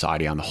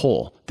society on the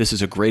whole. This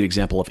is a great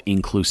example of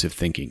inclusive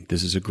thinking.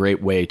 This is a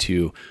great way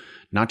to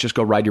not just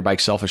go ride your bike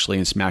selfishly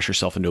and smash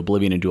yourself into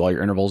oblivion and do all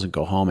your intervals and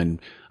go home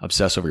and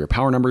obsess over your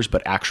power numbers,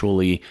 but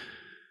actually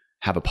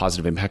have a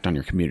positive impact on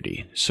your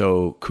community.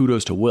 So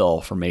kudos to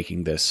Will for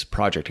making this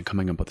project and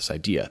coming up with this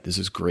idea. This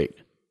is great.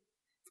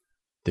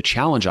 The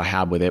challenge I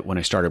had with it when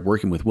I started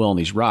working with Will on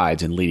these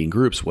rides and leading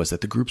groups was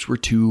that the groups were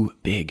too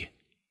big.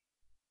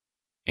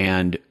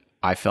 And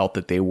I felt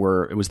that it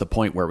was the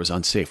point where it was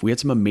unsafe. We had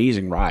some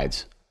amazing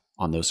rides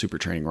on those super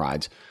training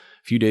rides.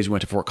 A few days we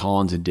went to Fort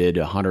Collins and did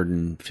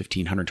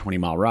 115, 120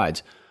 mile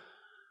rides.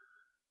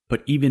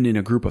 But even in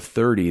a group of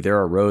 30, there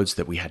are roads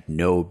that we had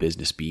no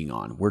business being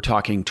on. We're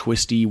talking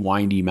twisty,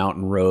 windy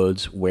mountain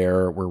roads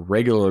where we're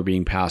regularly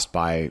being passed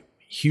by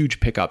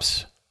huge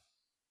pickups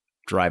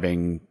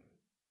driving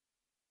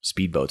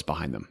speedboats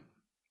behind them.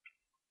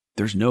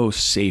 There's no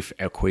safe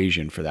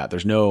equation for that.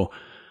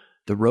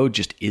 The road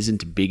just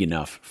isn't big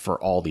enough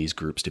for all these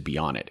groups to be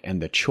on it.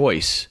 And the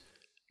choice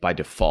by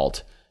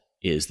default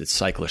is that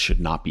cyclists should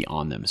not be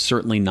on them.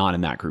 Certainly not in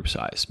that group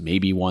size.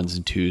 Maybe ones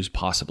and twos,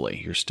 possibly.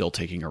 You're still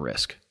taking a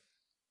risk.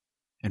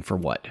 And for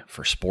what?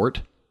 For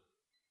sport?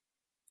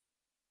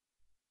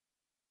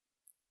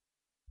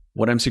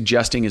 What I'm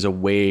suggesting is a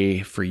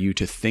way for you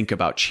to think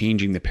about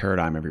changing the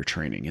paradigm of your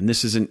training. And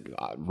this isn't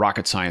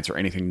rocket science or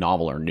anything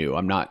novel or new.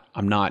 I'm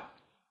not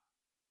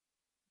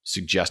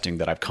suggesting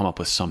that I've come up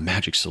with some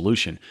magic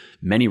solution.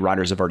 Many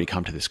riders have already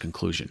come to this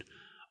conclusion.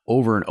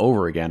 Over and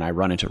over again, I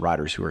run into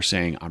riders who are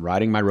saying, I'm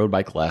riding my road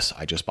bike less.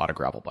 I just bought a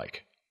gravel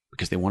bike,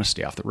 because they want to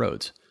stay off the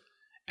roads.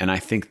 And I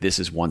think this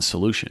is one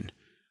solution.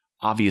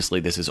 Obviously,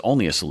 this is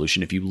only a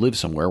solution if you live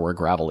somewhere where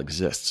gravel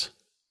exists.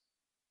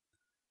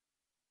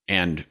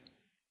 And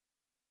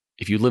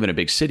if you live in a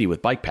big city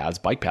with bike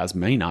paths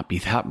may not be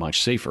that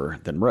much safer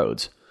than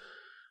roads.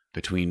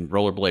 Between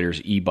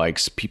rollerbladers,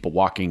 e-bikes, people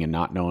walking and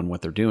not knowing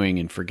what they're doing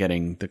and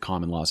forgetting the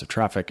common laws of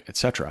traffic,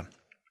 etc.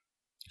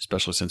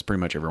 Especially since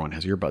pretty much everyone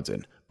has earbuds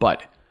in.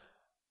 But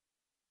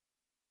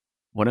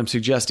what I'm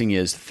suggesting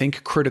is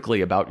think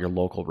critically about your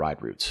local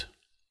ride routes.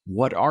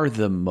 What are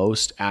the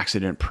most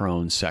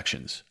accident-prone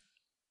sections?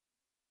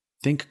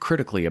 Think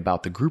critically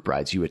about the group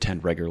rides you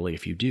attend regularly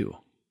if you do.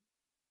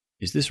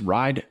 Is this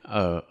ride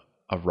a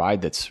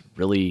ride that's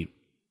really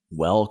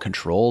well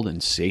controlled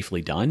and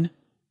safely done?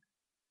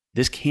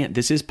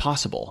 This is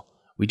possible.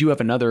 We do have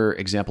another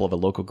example of a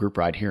local group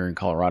ride here in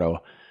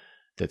Colorado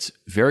that's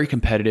very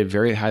competitive,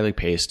 very highly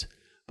paced,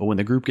 but when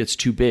the group gets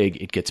too big,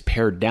 it gets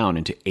pared down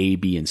into A,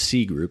 B, and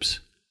C groups.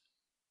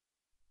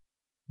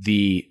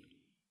 The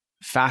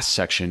fast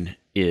section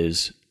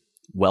is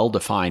well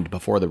defined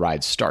before the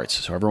ride starts.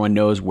 So everyone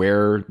knows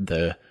where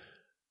the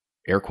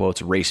air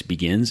quotes race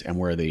begins and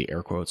where the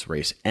air quotes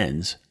race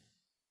ends.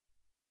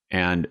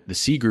 And the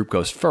C group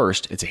goes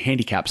first. It's a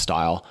handicap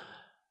style.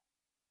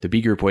 The B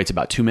group waits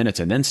about 2 minutes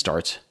and then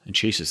starts and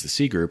chases the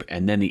C group.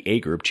 And then the A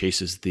group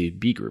chases the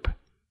B group.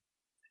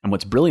 And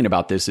what's brilliant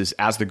about this is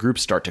as the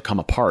groups start to come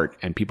apart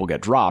and people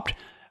get dropped,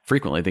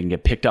 frequently they can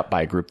get picked up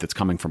by a group that's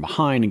coming from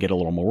behind and get a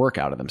little more work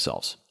out of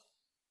themselves.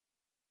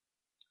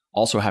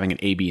 Also, having an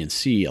A, B, and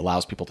C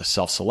allows people to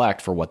self-select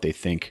for what they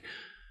think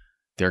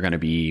they're going to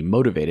be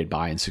motivated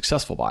by and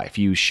successful by. If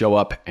you show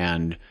up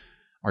and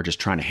are just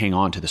trying to hang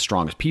on to the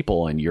strongest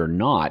people and you're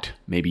not,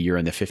 maybe you're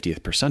in the 50th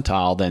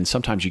percentile, then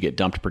sometimes you get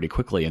dumped pretty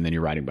quickly and then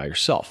you're riding by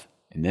yourself.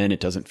 And then it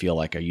doesn't feel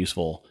like a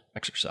useful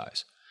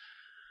exercise.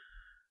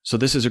 So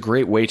this is a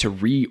great way to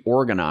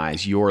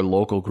reorganize your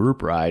local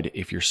group ride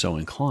if you're so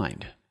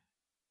inclined.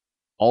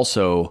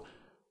 Also,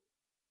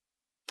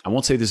 I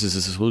won't say this is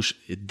a solution.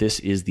 This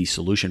is the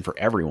solution for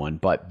everyone,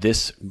 but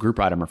this group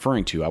ride I'm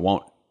referring to, I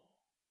won't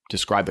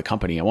describe the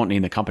company. I won't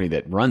name the company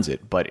that runs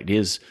it, but it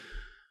is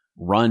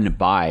run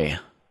by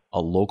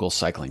a local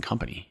cycling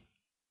company.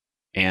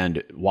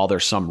 And while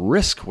there's some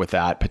risk with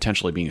that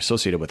potentially being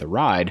associated with a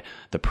ride,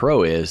 the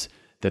pro is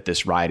that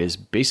this ride is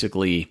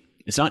basically,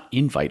 it's not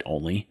invite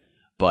only,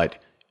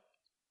 but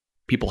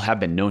people have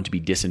been known to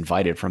be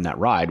disinvited from that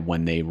ride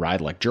when they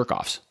ride like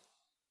jerk-offs.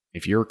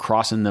 If you're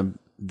crossing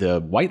the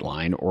white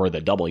line or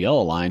the double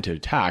yellow line to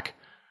attack,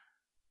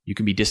 you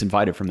can be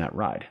disinvited from that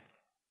ride,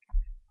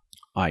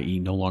 i.e.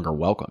 no longer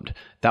welcomed.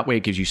 That way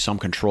it gives you some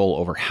control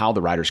over how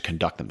the riders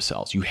conduct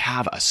themselves. You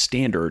have a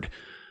standard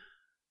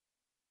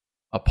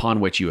upon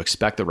which you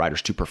expect the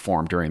riders to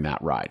perform during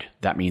that ride.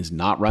 That means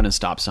not running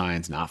stop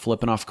signs, not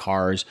flipping off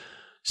cars,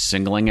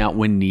 singling out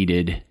when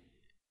needed,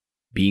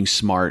 being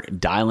smart,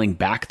 dialing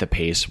back the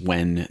pace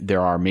when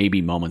there are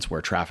maybe moments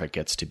where traffic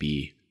gets to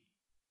be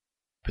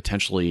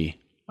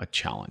potentially a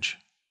challenge.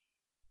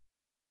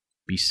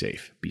 Be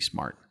safe, be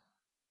smart.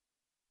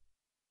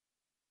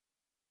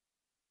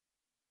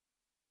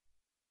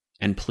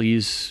 And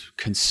please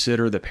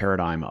consider the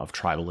paradigm of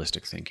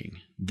tribalistic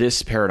thinking.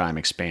 This paradigm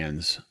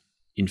expands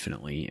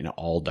infinitely in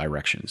all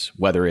directions,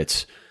 whether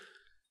it's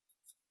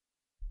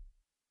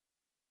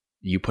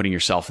you putting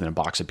yourself in a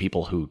box of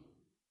people who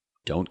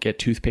don't get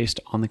toothpaste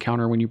on the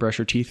counter when you brush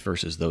your teeth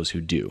versus those who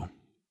do,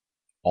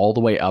 all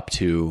the way up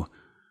to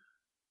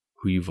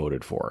who you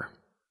voted for,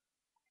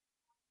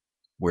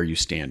 where you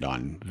stand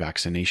on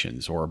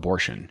vaccinations or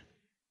abortion.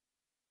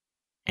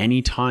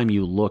 Anytime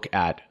you look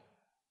at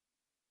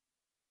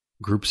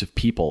groups of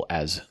people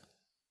as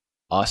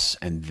us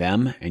and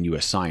them, and you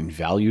assign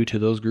value to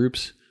those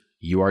groups,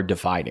 you are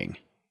dividing.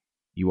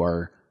 You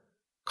are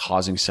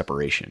causing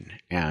separation.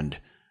 And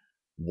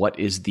what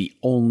is the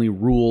only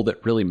rule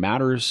that really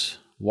matters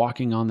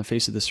walking on the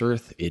face of this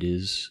earth? It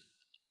is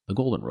the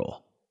golden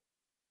rule.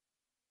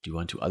 Do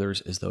unto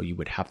others as though you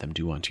would have them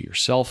do unto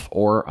yourself.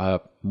 Or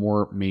a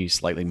more, maybe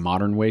slightly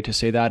modern way to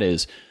say that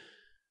is,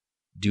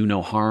 do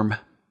no harm,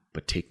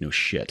 but take no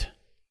shit.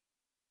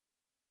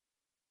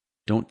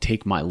 Don't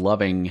take my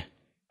loving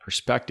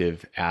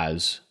perspective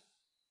as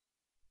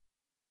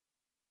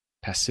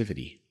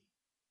passivity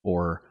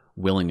or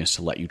willingness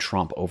to let you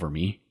trump over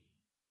me.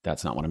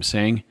 That's not what I'm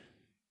saying.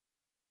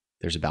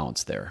 There's a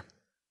balance there.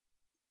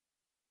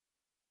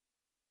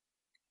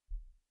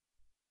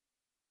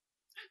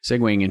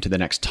 Segueing into the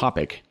next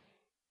topic,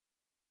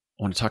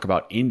 I want to talk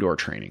about indoor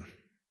training.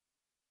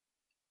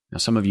 Now,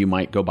 some of you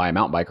might go buy a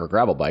mountain bike or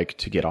gravel bike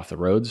to get off the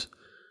roads,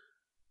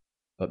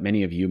 but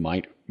many of you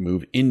might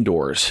move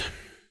indoors.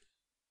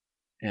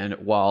 And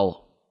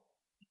while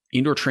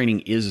indoor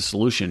training is a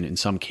solution in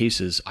some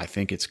cases, I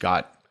think it's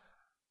got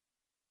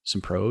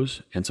some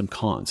pros and some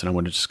cons, and I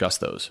want to discuss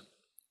those.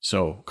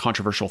 So,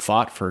 controversial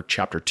thought for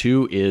chapter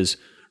 2 is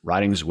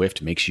riding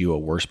Zwift makes you a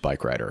worse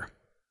bike rider.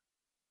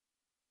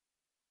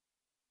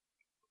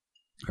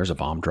 There's a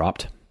bomb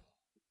dropped.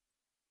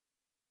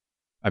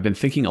 I've been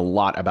thinking a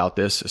lot about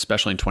this,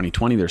 especially in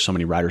 2020. There's so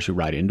many riders who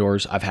ride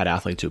indoors. I've had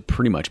athletes who've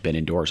pretty much been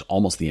indoors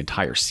almost the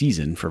entire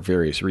season for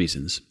various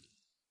reasons,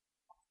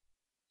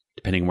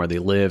 depending on where they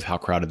live, how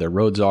crowded their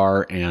roads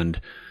are, and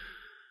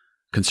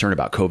concern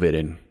about COVID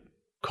and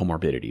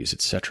comorbidities,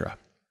 etc.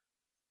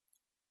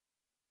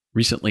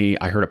 Recently,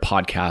 I heard a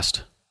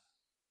podcast.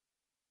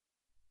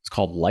 It's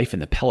called Life in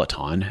the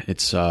Peloton.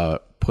 It's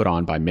put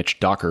on by Mitch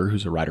Docker,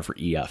 who's a rider for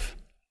EF.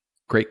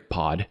 Great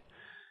pod.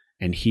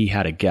 And he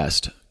had a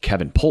guest,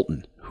 Kevin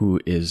Poulton, who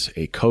is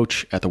a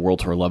coach at the World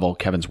Tour level.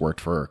 Kevin's worked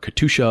for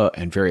Katusha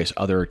and various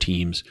other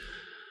teams,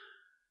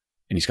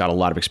 and he's got a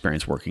lot of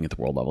experience working at the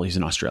world level. He's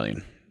an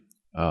Australian.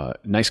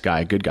 Nice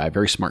guy, good guy,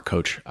 very smart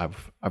coach.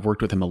 I've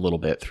worked with him a little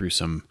bit through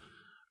some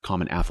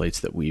common athletes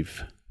that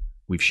we've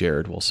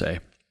shared, we'll say.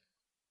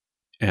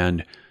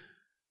 And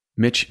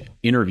Mitch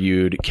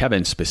interviewed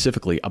Kevin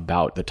specifically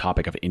about the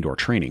topic of indoor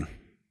training.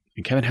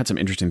 And Kevin had some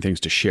interesting things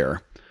to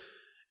share.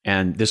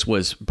 And this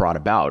was brought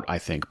about, I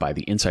think, by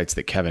the insights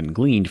that Kevin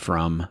gleaned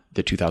from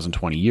the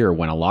 2020 year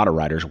when a lot of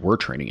riders were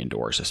training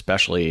indoors,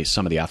 especially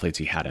some of the athletes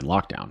he had in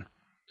lockdown.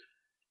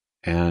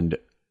 And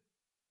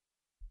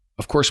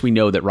of course, we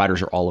know that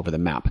riders are all over the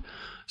map.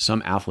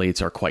 Some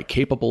athletes are quite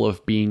capable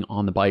of being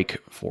on the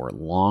bike for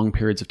long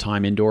periods of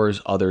time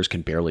indoors. Others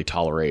can barely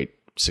tolerate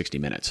 60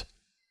 minutes.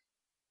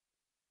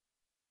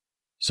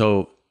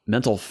 So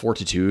mental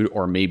fortitude,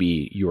 or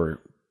maybe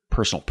your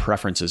personal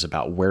preferences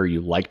about where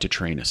you like to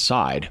train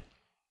aside,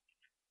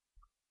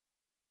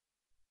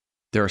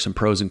 there are some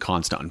pros and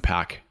cons to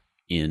unpack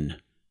in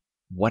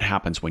what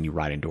happens when you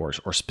ride indoors,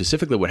 or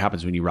specifically what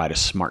happens when you ride a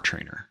smart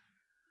trainer.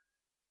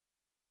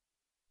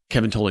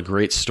 Kevin told a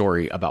great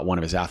story about one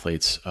of his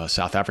athletes, a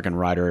South African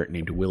rider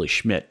named Willie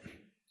Schmidt,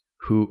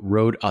 who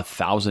rode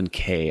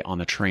 1,000K on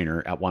the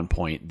trainer at one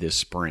point this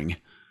spring,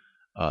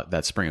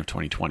 that spring of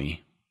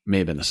 2020. May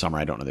have been the summer,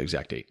 I don't know the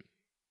exact date.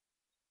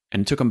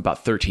 And it took him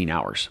about 13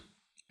 hours.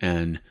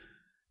 And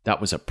that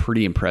was a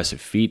pretty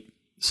impressive feat,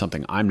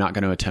 something I'm not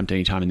going to attempt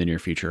anytime in the near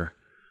future.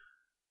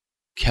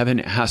 Kevin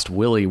asked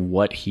Willie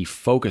what he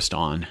focused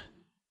on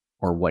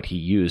or what he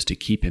used to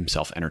keep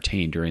himself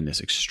entertained during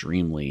this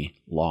extremely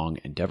long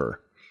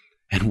endeavor.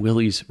 And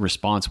Willie's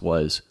response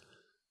was,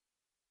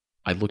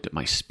 I looked at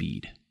my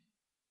speed.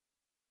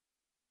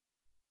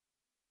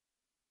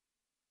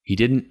 He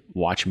didn't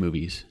watch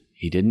movies.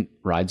 He didn't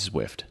ride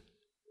Zwift.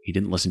 He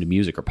didn't listen to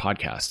music or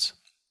podcasts.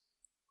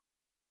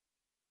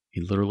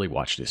 He literally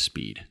watched his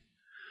speed.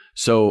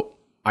 So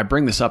I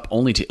bring this up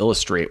only to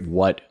illustrate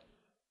what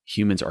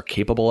humans are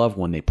capable of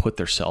when they put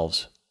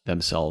themselves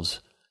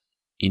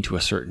into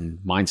a certain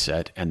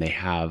mindset and they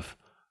have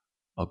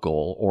a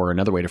goal, or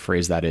another way to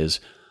phrase that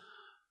is,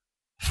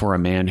 for a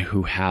man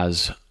who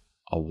has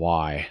a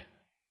why,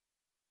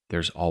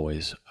 there's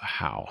always a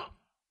how.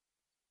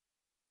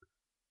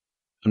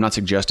 I'm not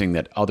suggesting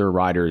that other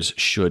riders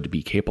should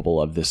be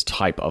capable of this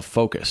type of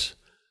focus,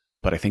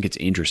 but I think it's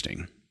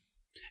interesting.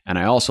 And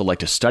I also like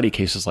to study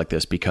cases like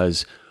this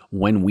because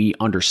when we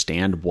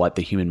understand what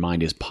the human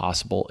mind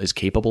is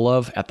capable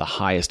of at the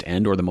highest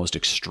end or the most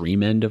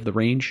extreme end of the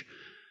range,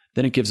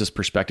 then it gives us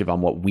perspective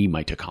on what we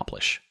might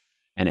accomplish.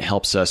 And it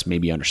helps us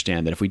maybe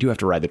understand that if we do have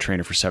to ride the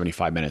trainer for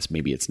 75 minutes,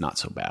 maybe it's not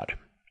so bad.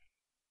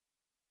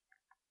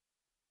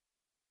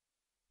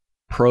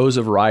 Pros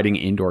of riding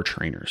indoor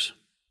trainers.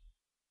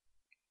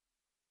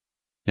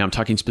 Now, I'm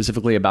talking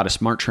specifically about a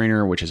smart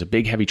trainer, which is a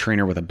big, heavy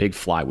trainer with a big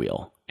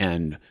flywheel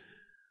and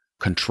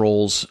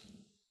controls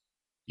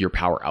your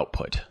power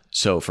output.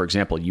 So, for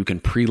example, you can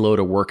preload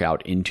a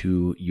workout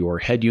into your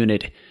head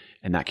unit,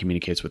 and that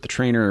communicates with the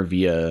trainer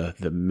via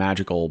the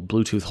magical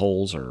Bluetooth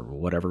holes or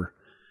whatever.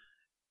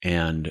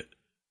 And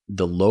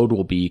the load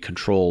will be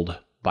controlled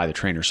by the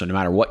trainer. So no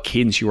matter what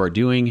cadence you are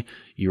doing,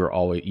 you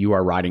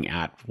are riding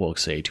at, we'll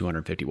say,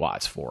 250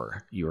 watts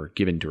for your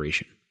given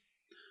duration.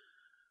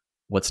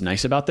 What's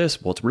nice about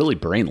this? Well, it's really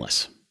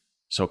brainless.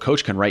 So a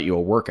coach can write you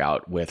a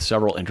workout with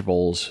several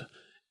intervals,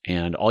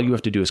 and all you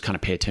have to do is kind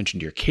of pay attention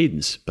to your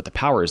cadence, but the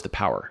power is the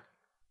power.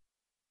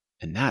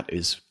 And that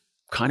is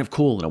kind of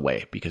cool in a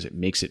way because it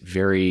makes it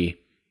very,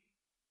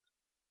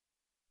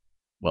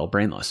 well,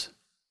 brainless.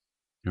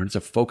 In order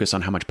to focus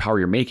on how much power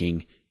you're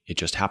making, it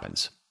just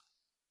happens.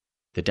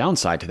 The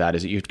downside to that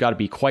is that you've got to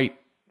be quite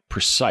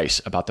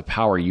precise about the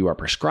power you are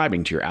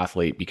prescribing to your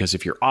athlete, because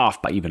if you're off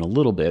by even a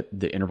little bit,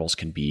 the intervals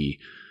can be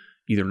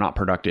either not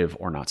productive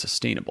or not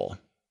sustainable.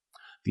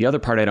 The other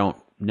part I don't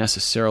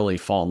necessarily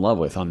fall in love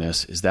with on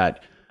this is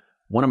that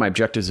one of my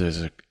objectives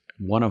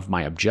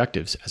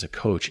as a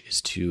coach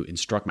is to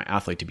instruct my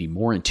athlete to be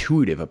more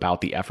intuitive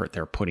about the effort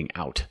they're putting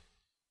out.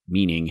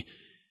 Meaning,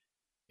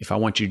 if I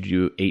want you to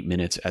do 8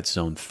 minutes at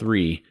zone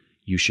 3,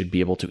 you should be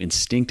able to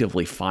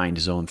instinctively find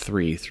zone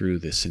 3 through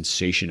the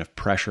sensation of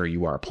pressure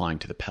you are applying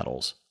to the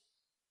pedals.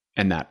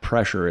 And that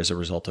pressure is a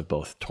result of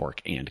both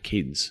torque and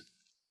cadence.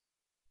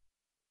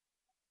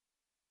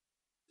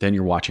 Then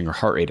you're watching your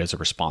heart rate as a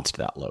response to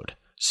that load.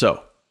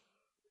 So,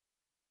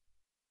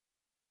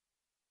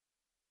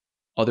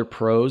 other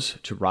pros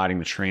to riding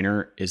the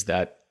trainer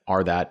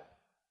are that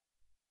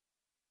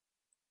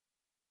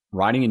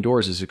riding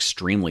indoors is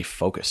extremely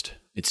focused.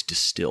 It's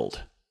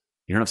distilled.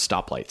 You don't have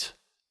stoplights.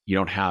 You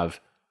don't have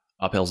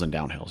uphills and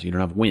downhills. You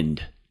don't have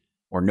wind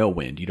or no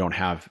wind. You don't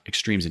have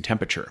extremes in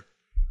temperature.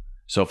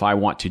 So if I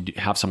want to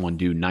have someone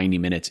do 90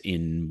 minutes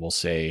in, we'll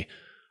say,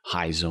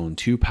 high zone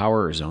 2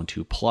 power or zone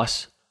 2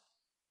 plus,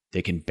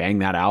 they can bang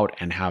that out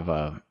and have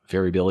a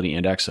variability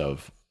index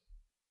of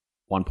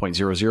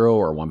 1.00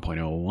 or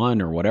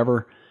 1.01 or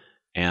whatever,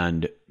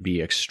 and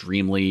be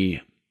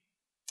extremely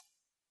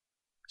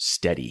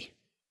steady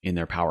in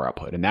their power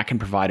output. And that can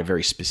provide a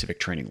very specific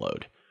training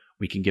load.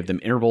 We can give them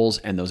intervals,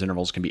 and those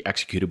intervals can be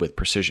executed with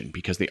precision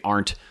because they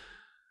aren't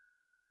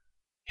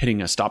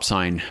hitting a stop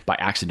sign by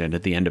accident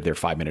at the end of their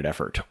 5-minute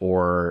effort,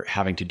 or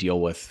having to deal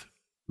with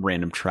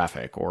random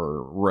traffic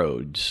or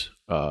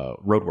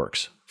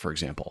roadworks, for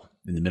example,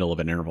 in the middle of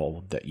an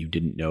interval that you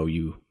didn't know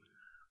you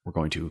were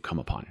going to come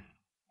upon.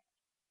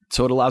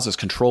 So it allows us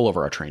control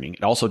over our training.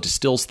 It also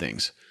distills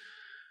things.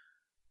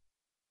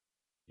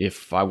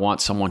 If I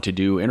want someone to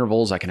do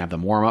intervals, I can have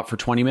them warm up for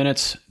 20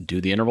 minutes,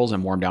 do the intervals,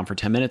 and warm down for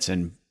 10 minutes,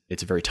 and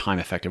it's a very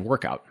time-effective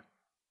workout.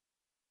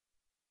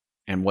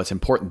 And what's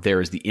important there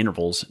is the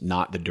intervals,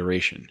 not the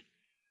duration.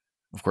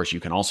 Of course, you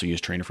can also use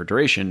trainer for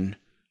duration,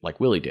 like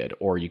Willie did,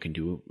 or you can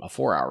do a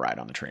 4-hour ride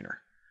on the trainer.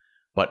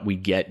 But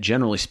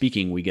generally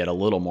speaking, we get a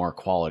little more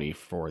quality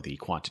for the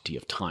quantity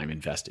of time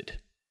invested.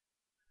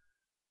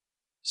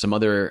 Some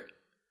other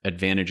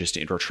advantages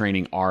to indoor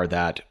training are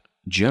that,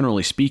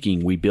 generally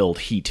speaking, we build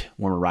heat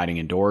when we're riding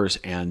indoors,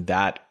 and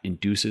that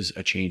induces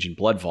a change in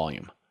blood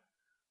volume.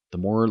 The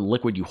more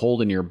liquid you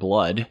hold in your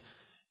blood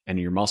and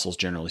in your muscles,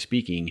 generally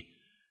speaking,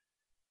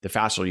 the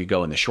faster you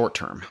go in the short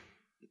term.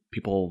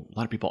 A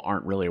lot of people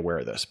aren't really aware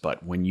of this,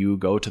 but when you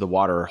go to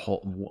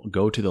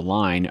the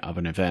line of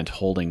an event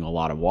holding a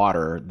lot of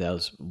water,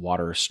 those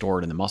water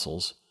stored in the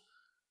muscles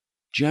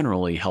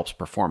generally helps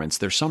performance.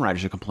 There's some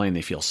riders who complain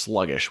they feel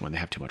sluggish when they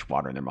have too much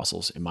water in their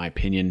muscles. In my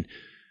opinion,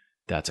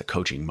 that's a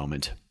coaching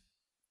moment.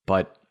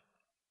 But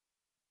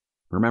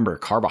remember,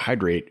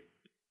 carbohydrate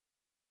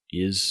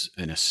is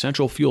an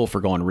essential fuel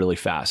for going really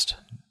fast,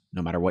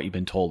 no matter what you've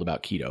been told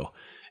about keto.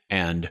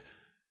 And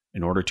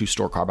in order to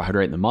store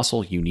carbohydrate in the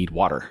muscle, you need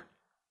water.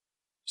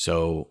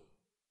 So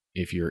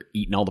if you're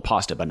eating all the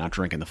pasta but not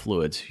drinking the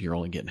fluids, you're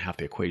only getting half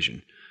the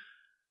equation.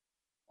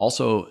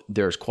 Also,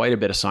 there's quite a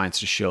bit of science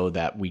to show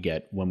that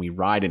when we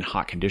ride in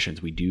hot conditions,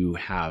 we do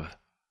have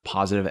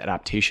positive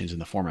adaptations in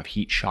the form of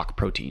heat shock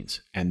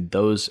proteins. And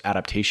those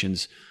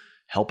adaptations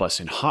help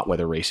us in hot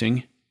weather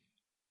racing,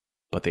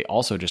 but they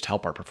also just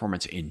help our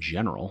performance in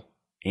general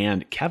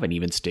And Kevin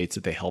even states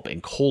that they help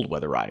in cold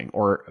weather riding.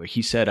 Or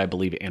he said, I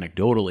believe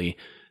anecdotally,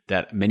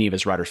 that many of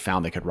his riders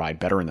found they could ride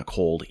better in the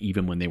cold,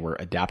 even when they were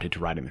adapted to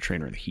riding the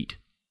trainer in the heat.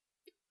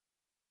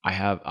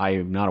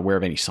 I'm not aware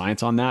of any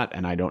science on that,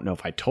 and I don't know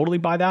if I totally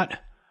buy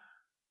that,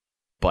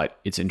 but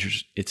it's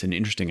an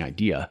interesting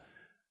idea.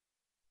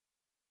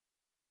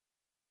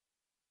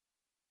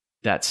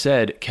 That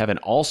said, Kevin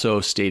also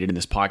stated in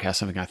this podcast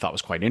something I thought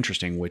was quite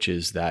interesting, which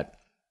is that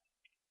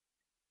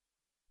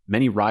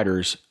many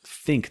riders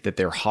think that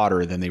they're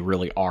hotter than they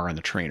really are on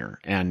the trainer.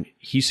 And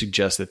he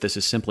suggests that this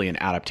is simply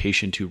an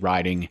adaptation to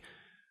riding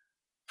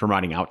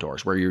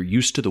outdoors, where you're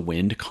used to the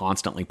wind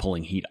constantly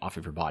pulling heat off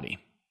of your body.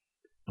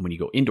 And when you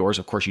go indoors,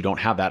 of course, you don't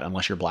have that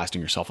unless you're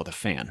blasting yourself with a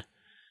fan.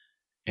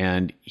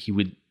 And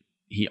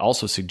he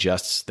also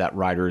suggests that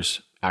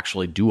riders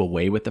actually do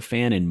away with the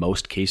fan in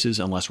most cases,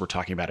 unless we're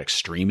talking about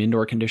extreme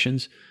indoor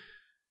conditions.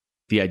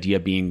 The idea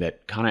being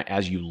that kind of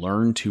as you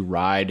learn to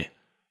ride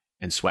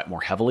and sweat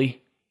more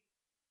heavily,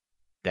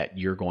 that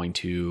you're going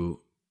to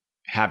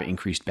have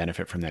increased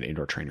benefit from that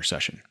indoor trainer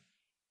session.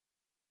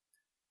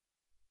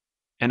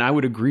 And I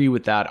would agree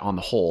with that on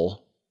the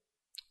whole.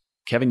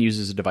 Kevin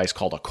uses a device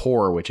called a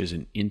Core, which is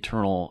an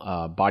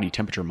internal body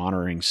temperature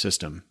monitoring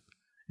system.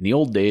 In the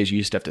old days, you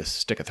used to have to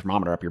stick a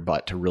thermometer up your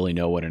butt to really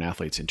know what an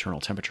athlete's internal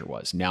temperature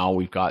was. Now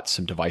we've got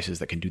some devices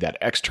that can do that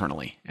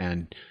externally.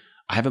 And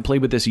I haven't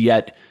played with this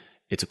yet.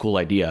 It's a cool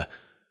idea.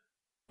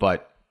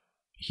 But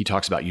he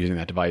talks about using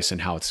that device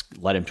and how it's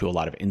led him to a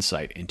lot of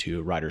insight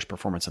into riders'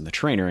 performance on the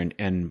trainer.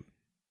 And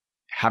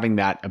having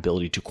that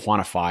ability to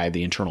quantify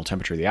the internal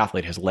temperature of the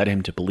athlete has led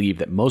him to believe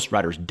that most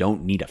riders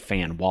don't need a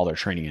fan while they're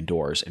training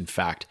indoors. In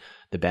fact,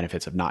 the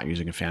benefits of not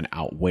using a fan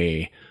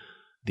outweigh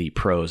the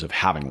pros of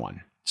having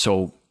one.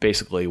 So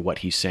basically what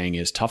he's saying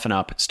is toughen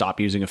up, stop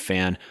using a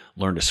fan,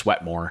 learn to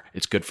sweat more.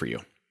 It's good for you.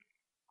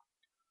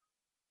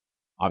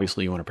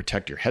 Obviously, you want to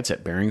protect your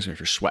headset bearings. If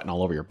you're sweating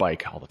all over your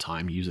bike all the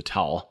time, use a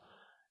towel.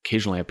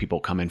 Occasionally I have people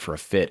come in for a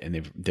fit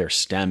and their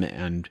stem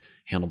and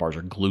handlebars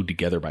are glued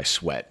together by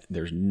sweat.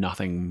 There's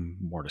nothing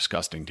more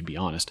disgusting, to be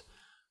honest.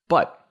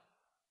 But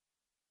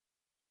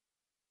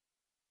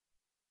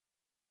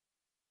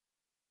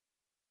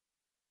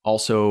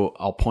also,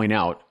 I'll point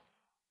out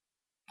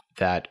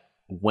that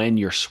when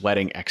you're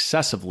sweating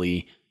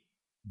excessively,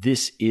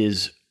 this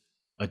is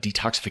a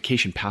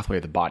detoxification pathway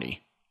of the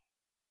body.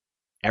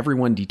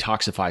 Everyone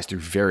detoxifies through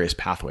various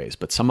pathways,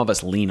 but some of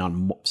us lean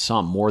on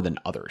some more than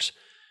others.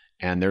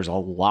 And there's a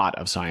lot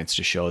of science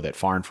to show that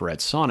far infrared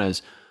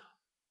saunas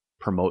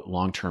promote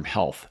long-term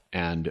health.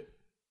 And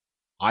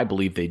I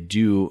believe they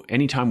do.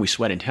 Anytime we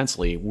sweat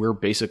intensely, we're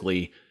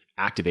basically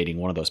activating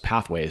one of those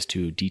pathways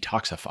to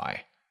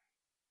detoxify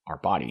our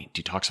body.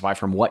 Detoxify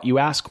from what, you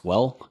ask?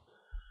 Well,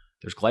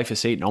 there's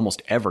glyphosate in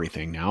almost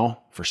everything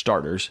now, for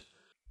starters.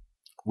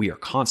 We are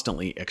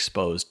constantly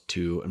exposed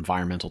to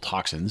environmental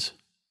toxins,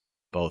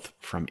 both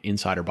from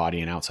inside our body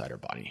and outside our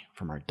body,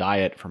 from our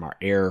diet, from our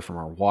air, from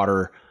our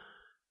water.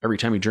 Every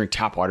time you drink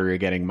tap water, you're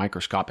getting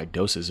microscopic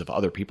doses of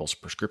other people's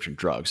prescription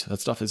drugs. That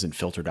stuff isn't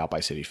filtered out by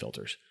city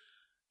filters.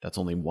 That's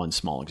only one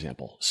small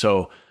example.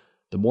 So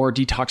the more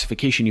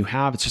detoxification you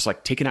have, it's just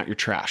like taking out your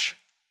trash.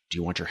 Do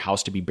you want your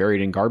house to be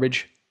buried in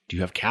garbage? Do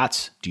you have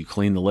cats? Do you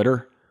clean the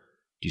litter?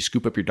 Do you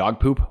scoop up your dog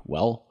poop?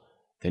 Well,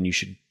 then you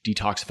should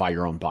detoxify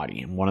your own body.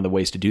 And one of the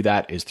ways to do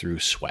that is through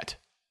sweat.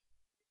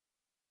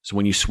 So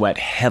when you sweat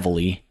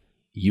heavily,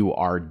 you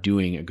are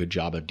doing a good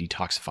job of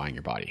detoxifying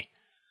your body.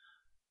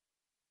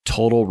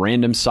 Total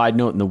random side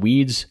note in the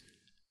weeds.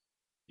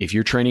 If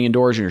you're training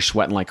indoors and you're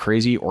sweating like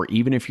crazy, or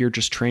even if you're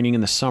just training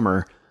in the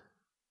summer,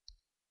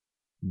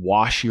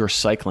 wash your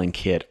cycling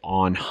kit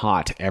on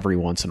hot every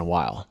once in a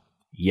while.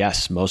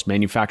 Yes, most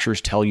manufacturers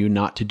tell you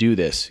not to do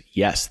this.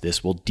 Yes,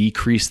 this will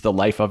decrease the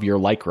life of your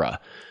Lycra.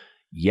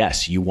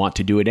 Yes, you want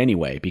to do it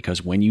anyway,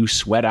 because when you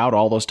sweat out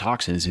all those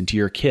toxins into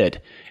your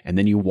kit and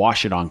then you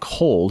wash it on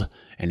cold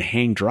and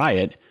hang dry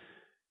it,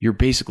 you're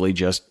basically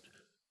just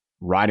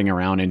riding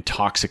around in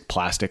toxic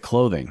plastic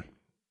clothing.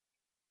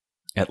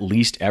 At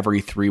least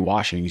every 4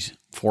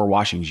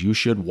 washings, you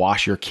should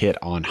wash your kit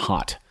on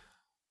hot.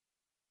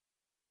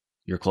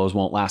 Your clothes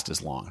won't last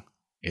as long.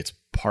 It's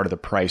part of the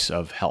price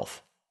of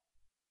health.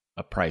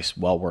 A price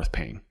well worth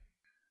paying.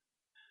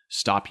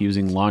 Stop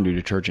using laundry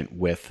detergent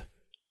with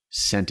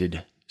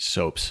scented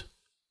soaps.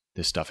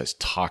 This stuff is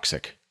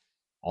toxic.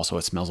 Also,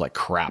 it smells like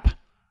crap.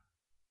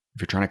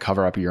 If you're trying to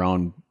cover up your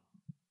own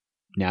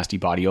nasty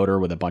body odor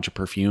with a bunch of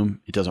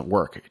perfume, it doesn't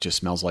work. It just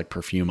smells like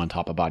perfume on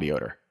top of body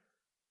odor.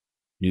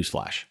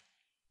 Newsflash.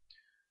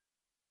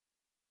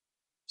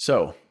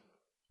 So,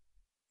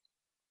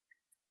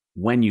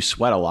 when you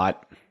sweat a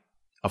lot,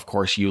 of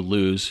course, you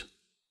lose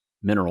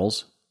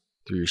minerals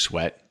through your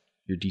sweat.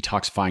 You're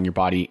detoxifying your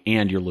body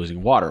and you're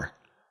losing water.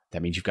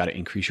 That means you've got to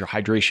increase your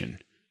hydration.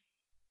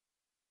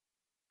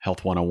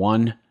 Health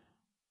 101,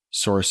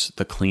 source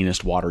the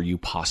cleanest water you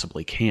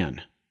possibly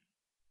can.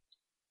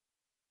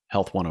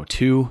 Health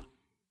 102,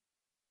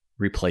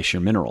 replace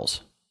your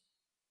minerals.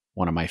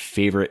 One of my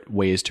favorite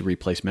ways to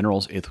replace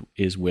minerals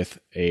is with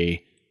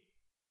a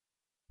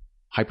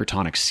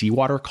hypertonic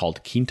seawater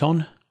called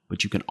Quinton,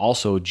 but you can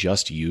also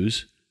just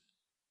use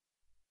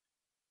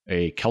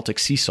a Celtic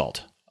sea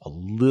salt.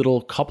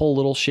 Couple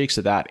little shakes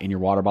of that in your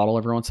water bottle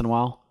every once in a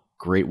while.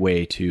 Great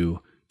way to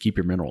keep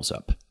your minerals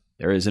up.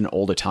 There is an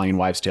old Italian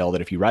wives' tale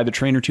that if you ride the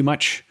trainer too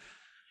much,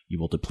 you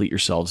will deplete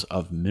yourselves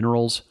of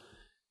minerals.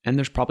 And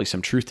there's probably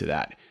some truth to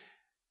that.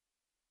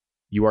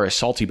 You are a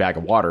salty bag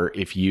of water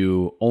if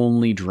you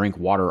only drink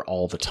water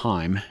all the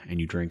time,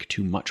 and you drink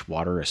too much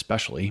water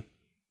especially.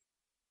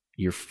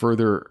 You're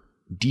further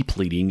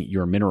depleting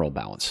your mineral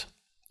balance.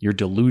 You're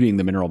diluting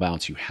the mineral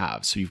balance you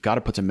have. So you've got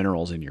to put some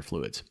minerals in your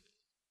fluids.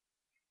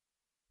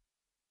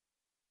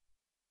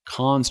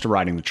 Cons to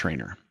riding the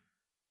trainer.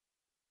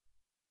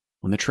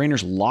 When the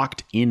trainer's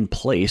locked in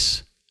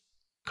place,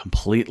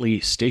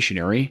 completely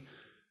stationary,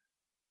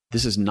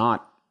 this is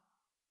not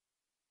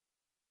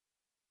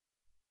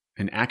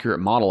an accurate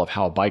model of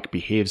how a bike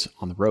behaves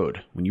on the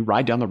road. When you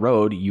ride down the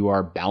road, you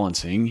are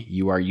balancing,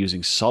 you are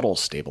using subtle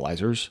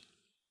stabilizers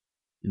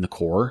in the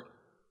core.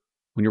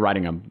 When you're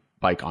riding a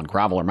bike on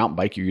gravel or mountain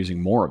bike, you're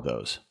using more of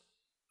those.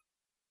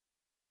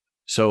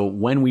 So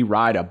when we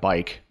ride a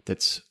bike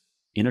that's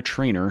in a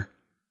trainer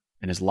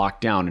and is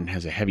locked down and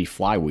has a heavy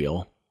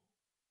flywheel,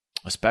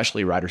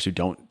 especially riders who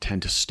don't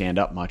tend to stand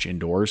up much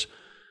indoors,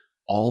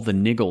 all the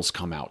niggles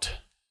come out.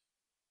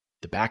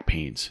 The back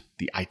pains,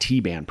 the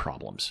IT band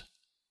problems,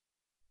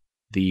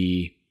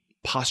 the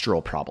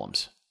postural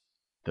problems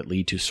that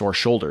lead to sore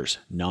shoulders,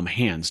 numb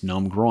hands,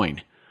 numb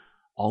groin.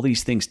 All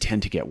these things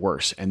tend to get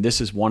worse. And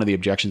this is one of the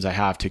objections I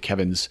have to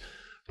Kevin's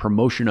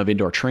promotion of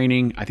indoor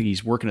training. I think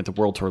he's working at the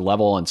world tour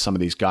level, and some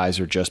of these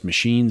guys are just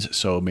machines,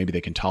 so maybe they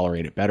can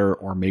tolerate it better,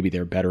 or maybe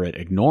they're better at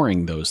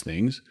ignoring those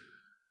things.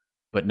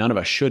 But none of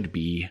us should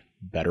be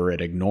better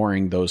at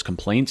ignoring those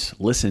complaints.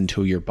 Listen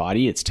to your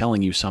body. It's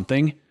telling you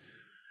something.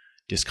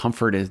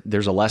 Discomfort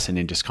there's a lesson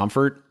in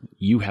discomfort.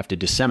 You have to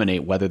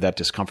disseminate whether that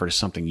discomfort is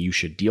something you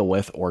should deal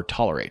with or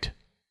tolerate.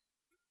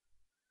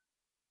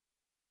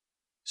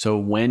 So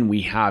when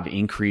we have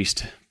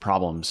increased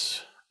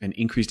problems, an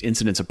increased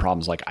incidence of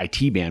problems like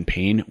IT band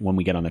pain when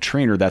we get on the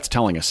trainer, that's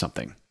telling us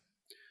something.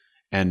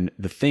 And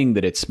the thing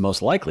that it's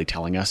most likely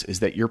telling us is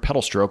that your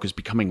pedal stroke is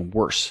becoming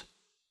worse.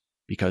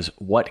 Because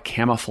what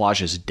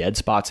camouflages dead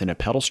spots in a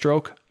pedal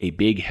stroke? A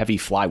big, heavy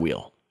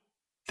flywheel.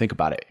 Think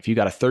about it. If you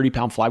got a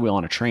 30-pound flywheel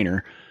on a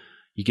trainer,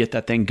 you get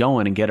that thing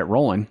going and get it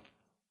rolling,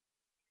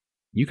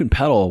 you can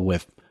pedal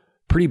with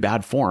pretty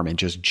bad form and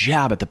just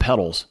jab at the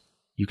pedals.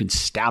 You can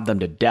stab them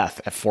to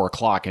death at 4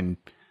 o'clock and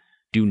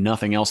do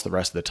nothing else the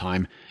rest of the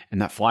time,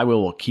 and that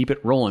flywheel will keep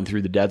it rolling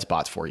through the dead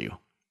spots for you.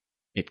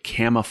 It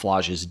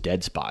camouflages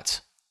dead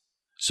spots.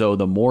 So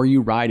the more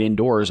you ride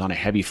indoors on a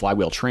heavy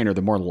flywheel trainer,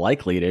 the more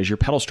likely it is your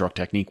pedal stroke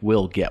technique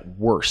will get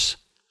worse.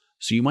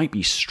 So you might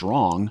be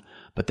strong,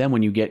 but then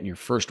when you get in your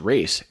first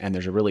race and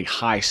there's a really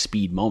high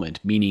speed moment,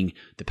 meaning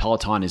the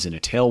peloton is in a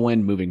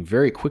tailwind moving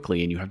very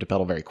quickly and you have to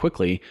pedal very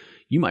quickly,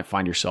 you might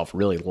find yourself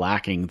really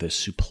lacking the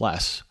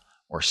souplesse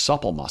or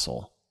supple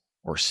muscle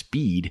or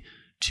speed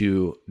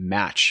to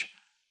match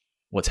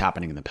what's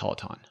happening in the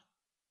peloton.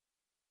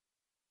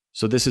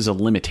 So this is a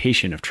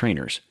limitation of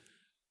trainers.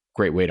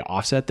 Great way to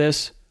offset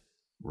this,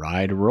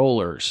 ride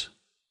rollers.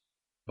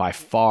 By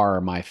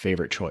far my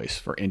favorite choice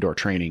for indoor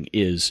training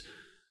is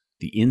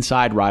the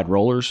inside ride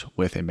rollers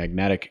with a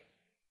magnetic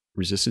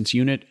resistance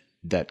unit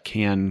that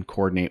can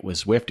coordinate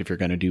with Zwift if you're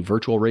going to do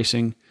virtual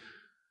racing.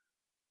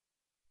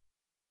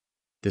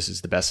 This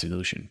is the best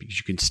solution because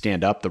you can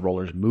stand up, the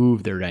rollers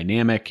move, they're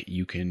dynamic,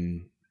 you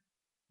can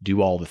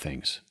do all the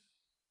things.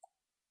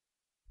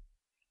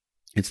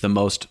 It's the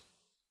most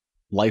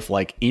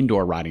lifelike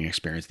indoor riding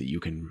experience that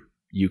you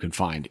can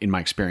find, in my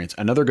experience.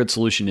 Another good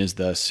solution is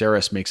the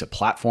Ceres makes a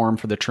platform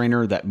for the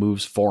trainer that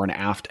moves fore and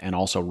aft and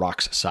also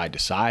rocks side to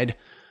side.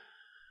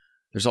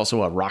 There's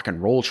also a rock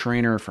and roll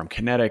trainer from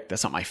Kinetic.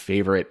 That's not my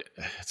favorite.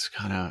 It's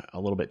kind of a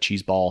little bit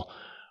cheeseball.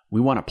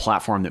 We want a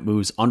platform that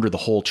moves under the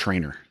whole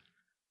trainer,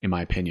 in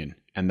my opinion.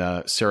 And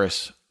the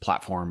Ceres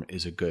platform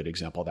is a good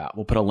example of that.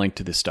 We'll put a link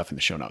to this stuff in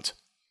the show notes.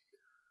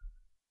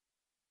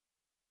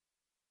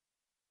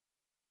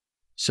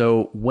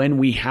 So when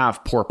we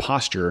have poor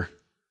posture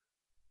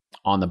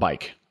on the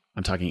bike,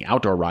 I'm talking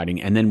outdoor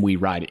riding, and then we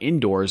ride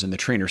indoors and the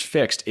trainer's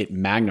fixed, it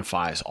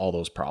magnifies all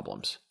those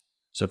problems.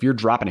 So if you're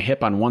dropping a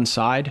hip on one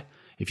side,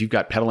 if you've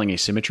got pedaling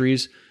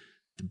asymmetries,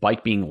 the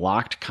bike being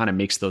locked kind of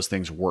makes those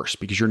things worse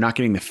because you're not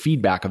getting the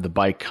feedback of the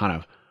bike kind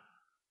of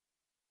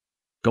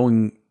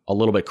going a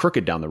little bit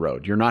crooked down the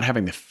road. You're not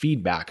having the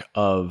feedback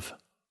of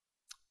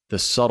the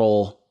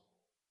subtle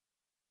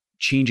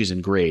changes in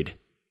grade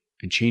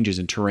and changes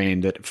in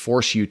terrain that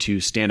force you to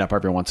stand up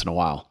every once in a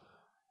while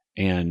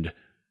and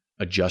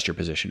adjust your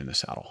position in the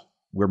saddle.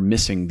 We're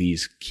missing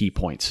these key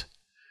points.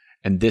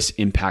 And this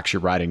impacts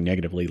your riding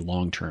negatively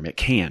long-term. It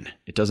can.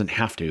 It doesn't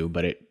have to,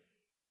 but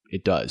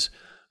it does,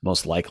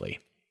 most likely.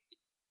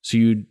 So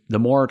the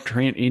more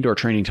indoor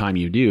training time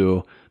you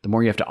do, the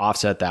more you have to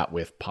offset that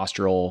with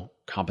postural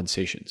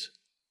compensations,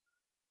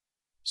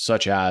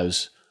 such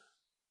as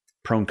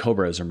prone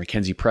cobras or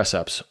Mackenzie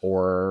press-ups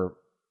or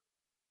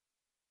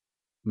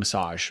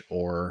massage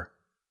or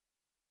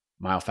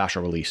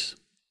myofascial release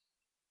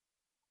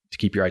to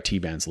keep your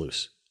IT bands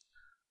loose.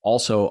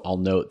 Also, I'll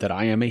note that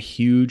I am a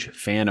huge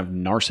fan of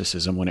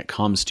narcissism when it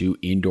comes to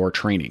indoor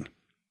training.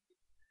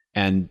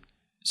 And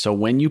so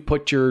when you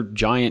put your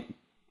giant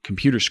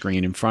computer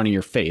screen in front of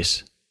your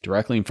face,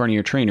 directly in front of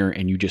your trainer,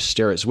 and you just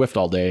stare at Zwift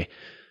all day,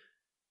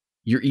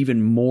 you're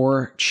even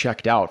more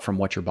checked out from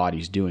what your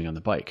body's doing on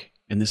the bike.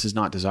 And this is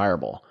not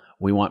desirable.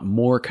 We want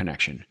more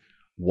connection.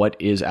 What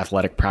is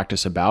athletic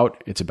practice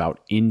about? It's about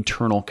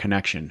internal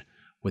connection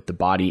with the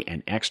body,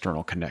 and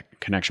external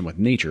connection with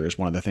nature is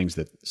one of the things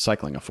that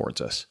cycling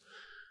affords us.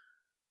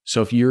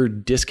 So if you're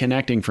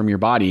disconnecting from your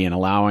body and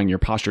allowing your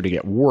posture to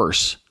get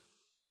worse,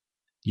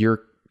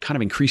 you're kind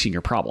of increasing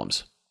your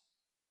problems.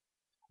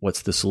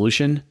 What's the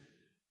solution?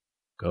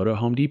 Go to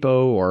Home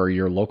Depot or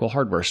your local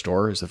hardware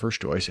store is the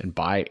first choice and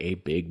buy a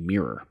big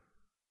mirror.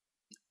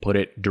 Put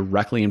it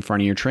directly in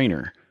front of your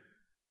trainer.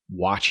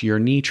 Watch your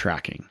knee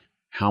tracking.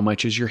 How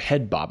much is your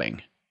head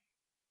bobbing?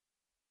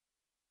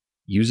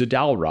 Use a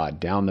dowel rod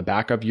down the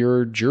back of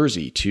your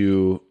jersey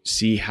to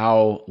see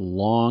how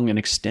long and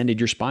extended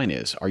your spine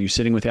is. Are you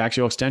sitting with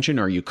axial extension,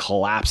 or are you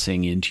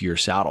collapsing into your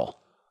saddle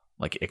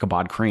like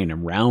Ichabod Crane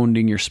and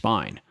rounding your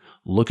spine?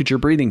 Look at your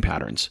breathing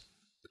patterns.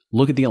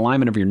 Look at the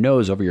alignment of your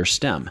nose over your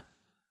stem.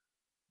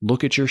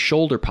 Look at your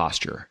shoulder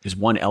posture. Is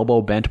one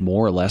elbow bent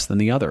more or less than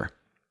the other?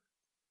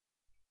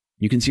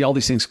 You can see all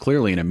these things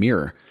clearly in a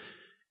mirror,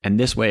 and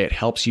this way it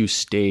helps you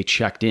stay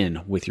checked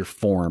in with your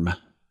form.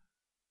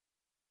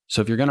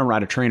 So if you're going to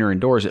ride a trainer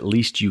indoors, at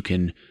least you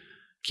can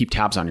keep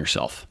tabs on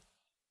yourself.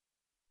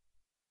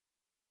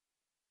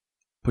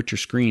 Put your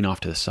screen off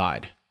to the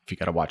side if you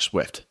got to watch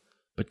Zwift,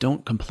 but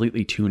don't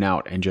completely tune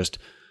out and just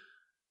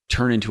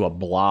turn into a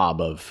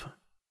blob of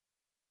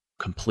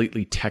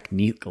completely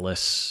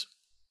techniqueless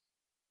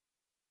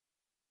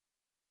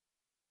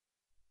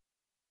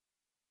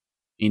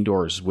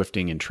indoor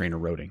Zwifting and trainer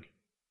roading.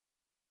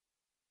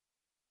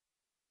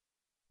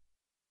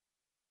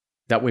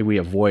 That way we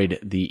avoid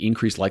the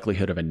increased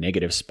likelihood of a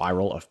negative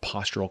spiral of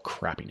postural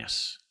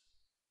crappiness.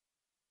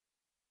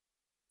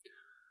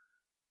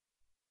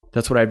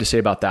 That's what I have to say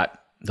about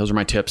that. Those are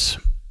my tips.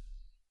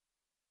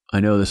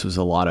 I know this was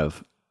a lot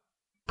of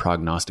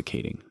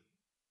prognosticating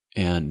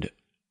and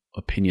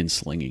opinion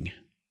slinging.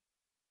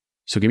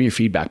 So give me your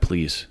feedback,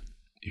 please.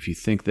 If you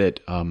think that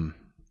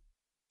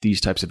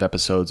these types of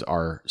episodes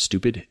are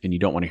stupid and you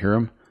don't want to hear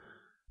them,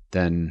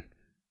 then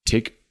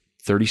take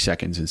 30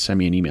 seconds and send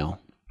me an email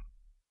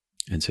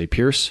and say,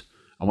 Pierce,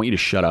 I want you to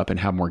shut up and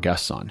have more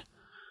guests on.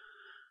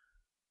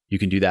 You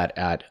can do that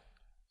at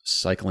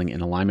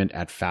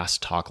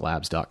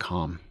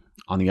cyclinginalignment@fasttalklabs.com.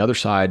 On the other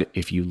side,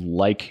 if you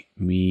like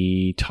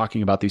me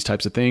talking about these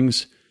types of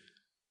things,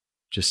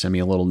 just send me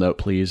a little note,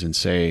 please, and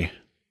say,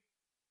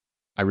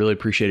 I really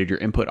appreciated your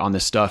input on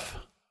this stuff,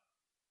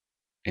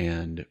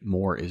 and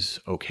more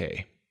is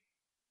okay.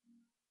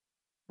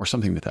 Or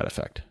something to that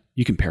effect.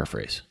 You can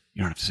paraphrase.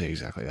 You don't have to say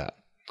exactly that.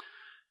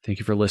 Thank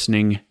you for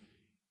listening.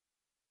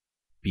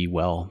 Be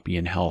well, be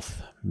in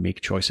health, make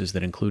choices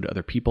that include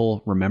other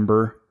people.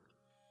 Remember,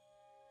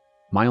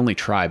 my only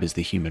tribe is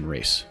the human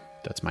race.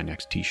 That's my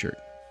next t-shirt.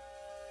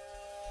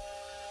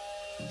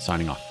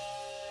 Signing off.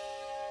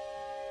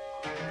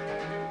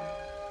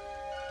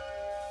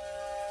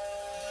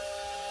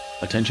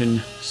 Attention,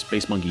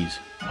 space monkeys.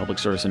 Public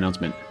service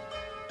announcement.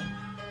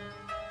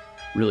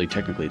 Really,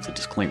 technically, it's a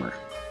disclaimer.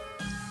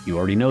 You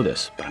already know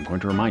this, but I'm going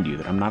to remind you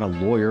that I'm not a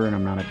lawyer and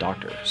I'm not a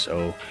doctor,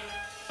 so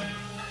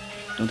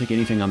don't take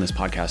anything on this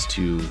podcast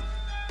to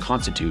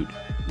constitute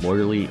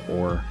lawyerly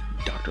or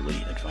doctorly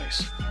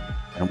advice.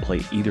 I don't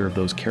play either of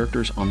those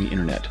characters on the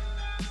internet.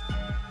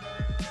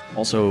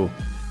 Also,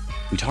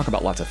 we talk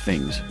about lots of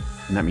things,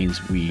 and that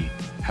means we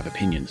have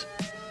opinions.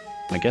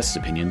 My guests'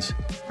 opinions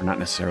are not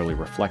necessarily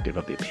reflective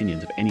of the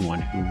opinions of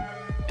anyone who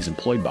is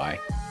employed by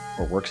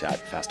or works at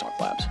Fast Talk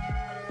Labs.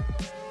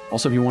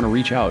 Also, if you want to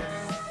reach out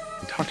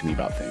and talk to me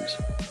about things,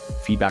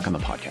 feedback on the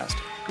podcast,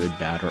 good,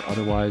 bad, or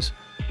otherwise,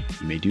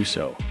 you may do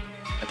so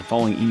at the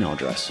following email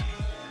address,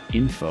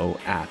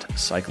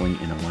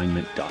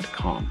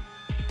 info@cyclinginalignment.com.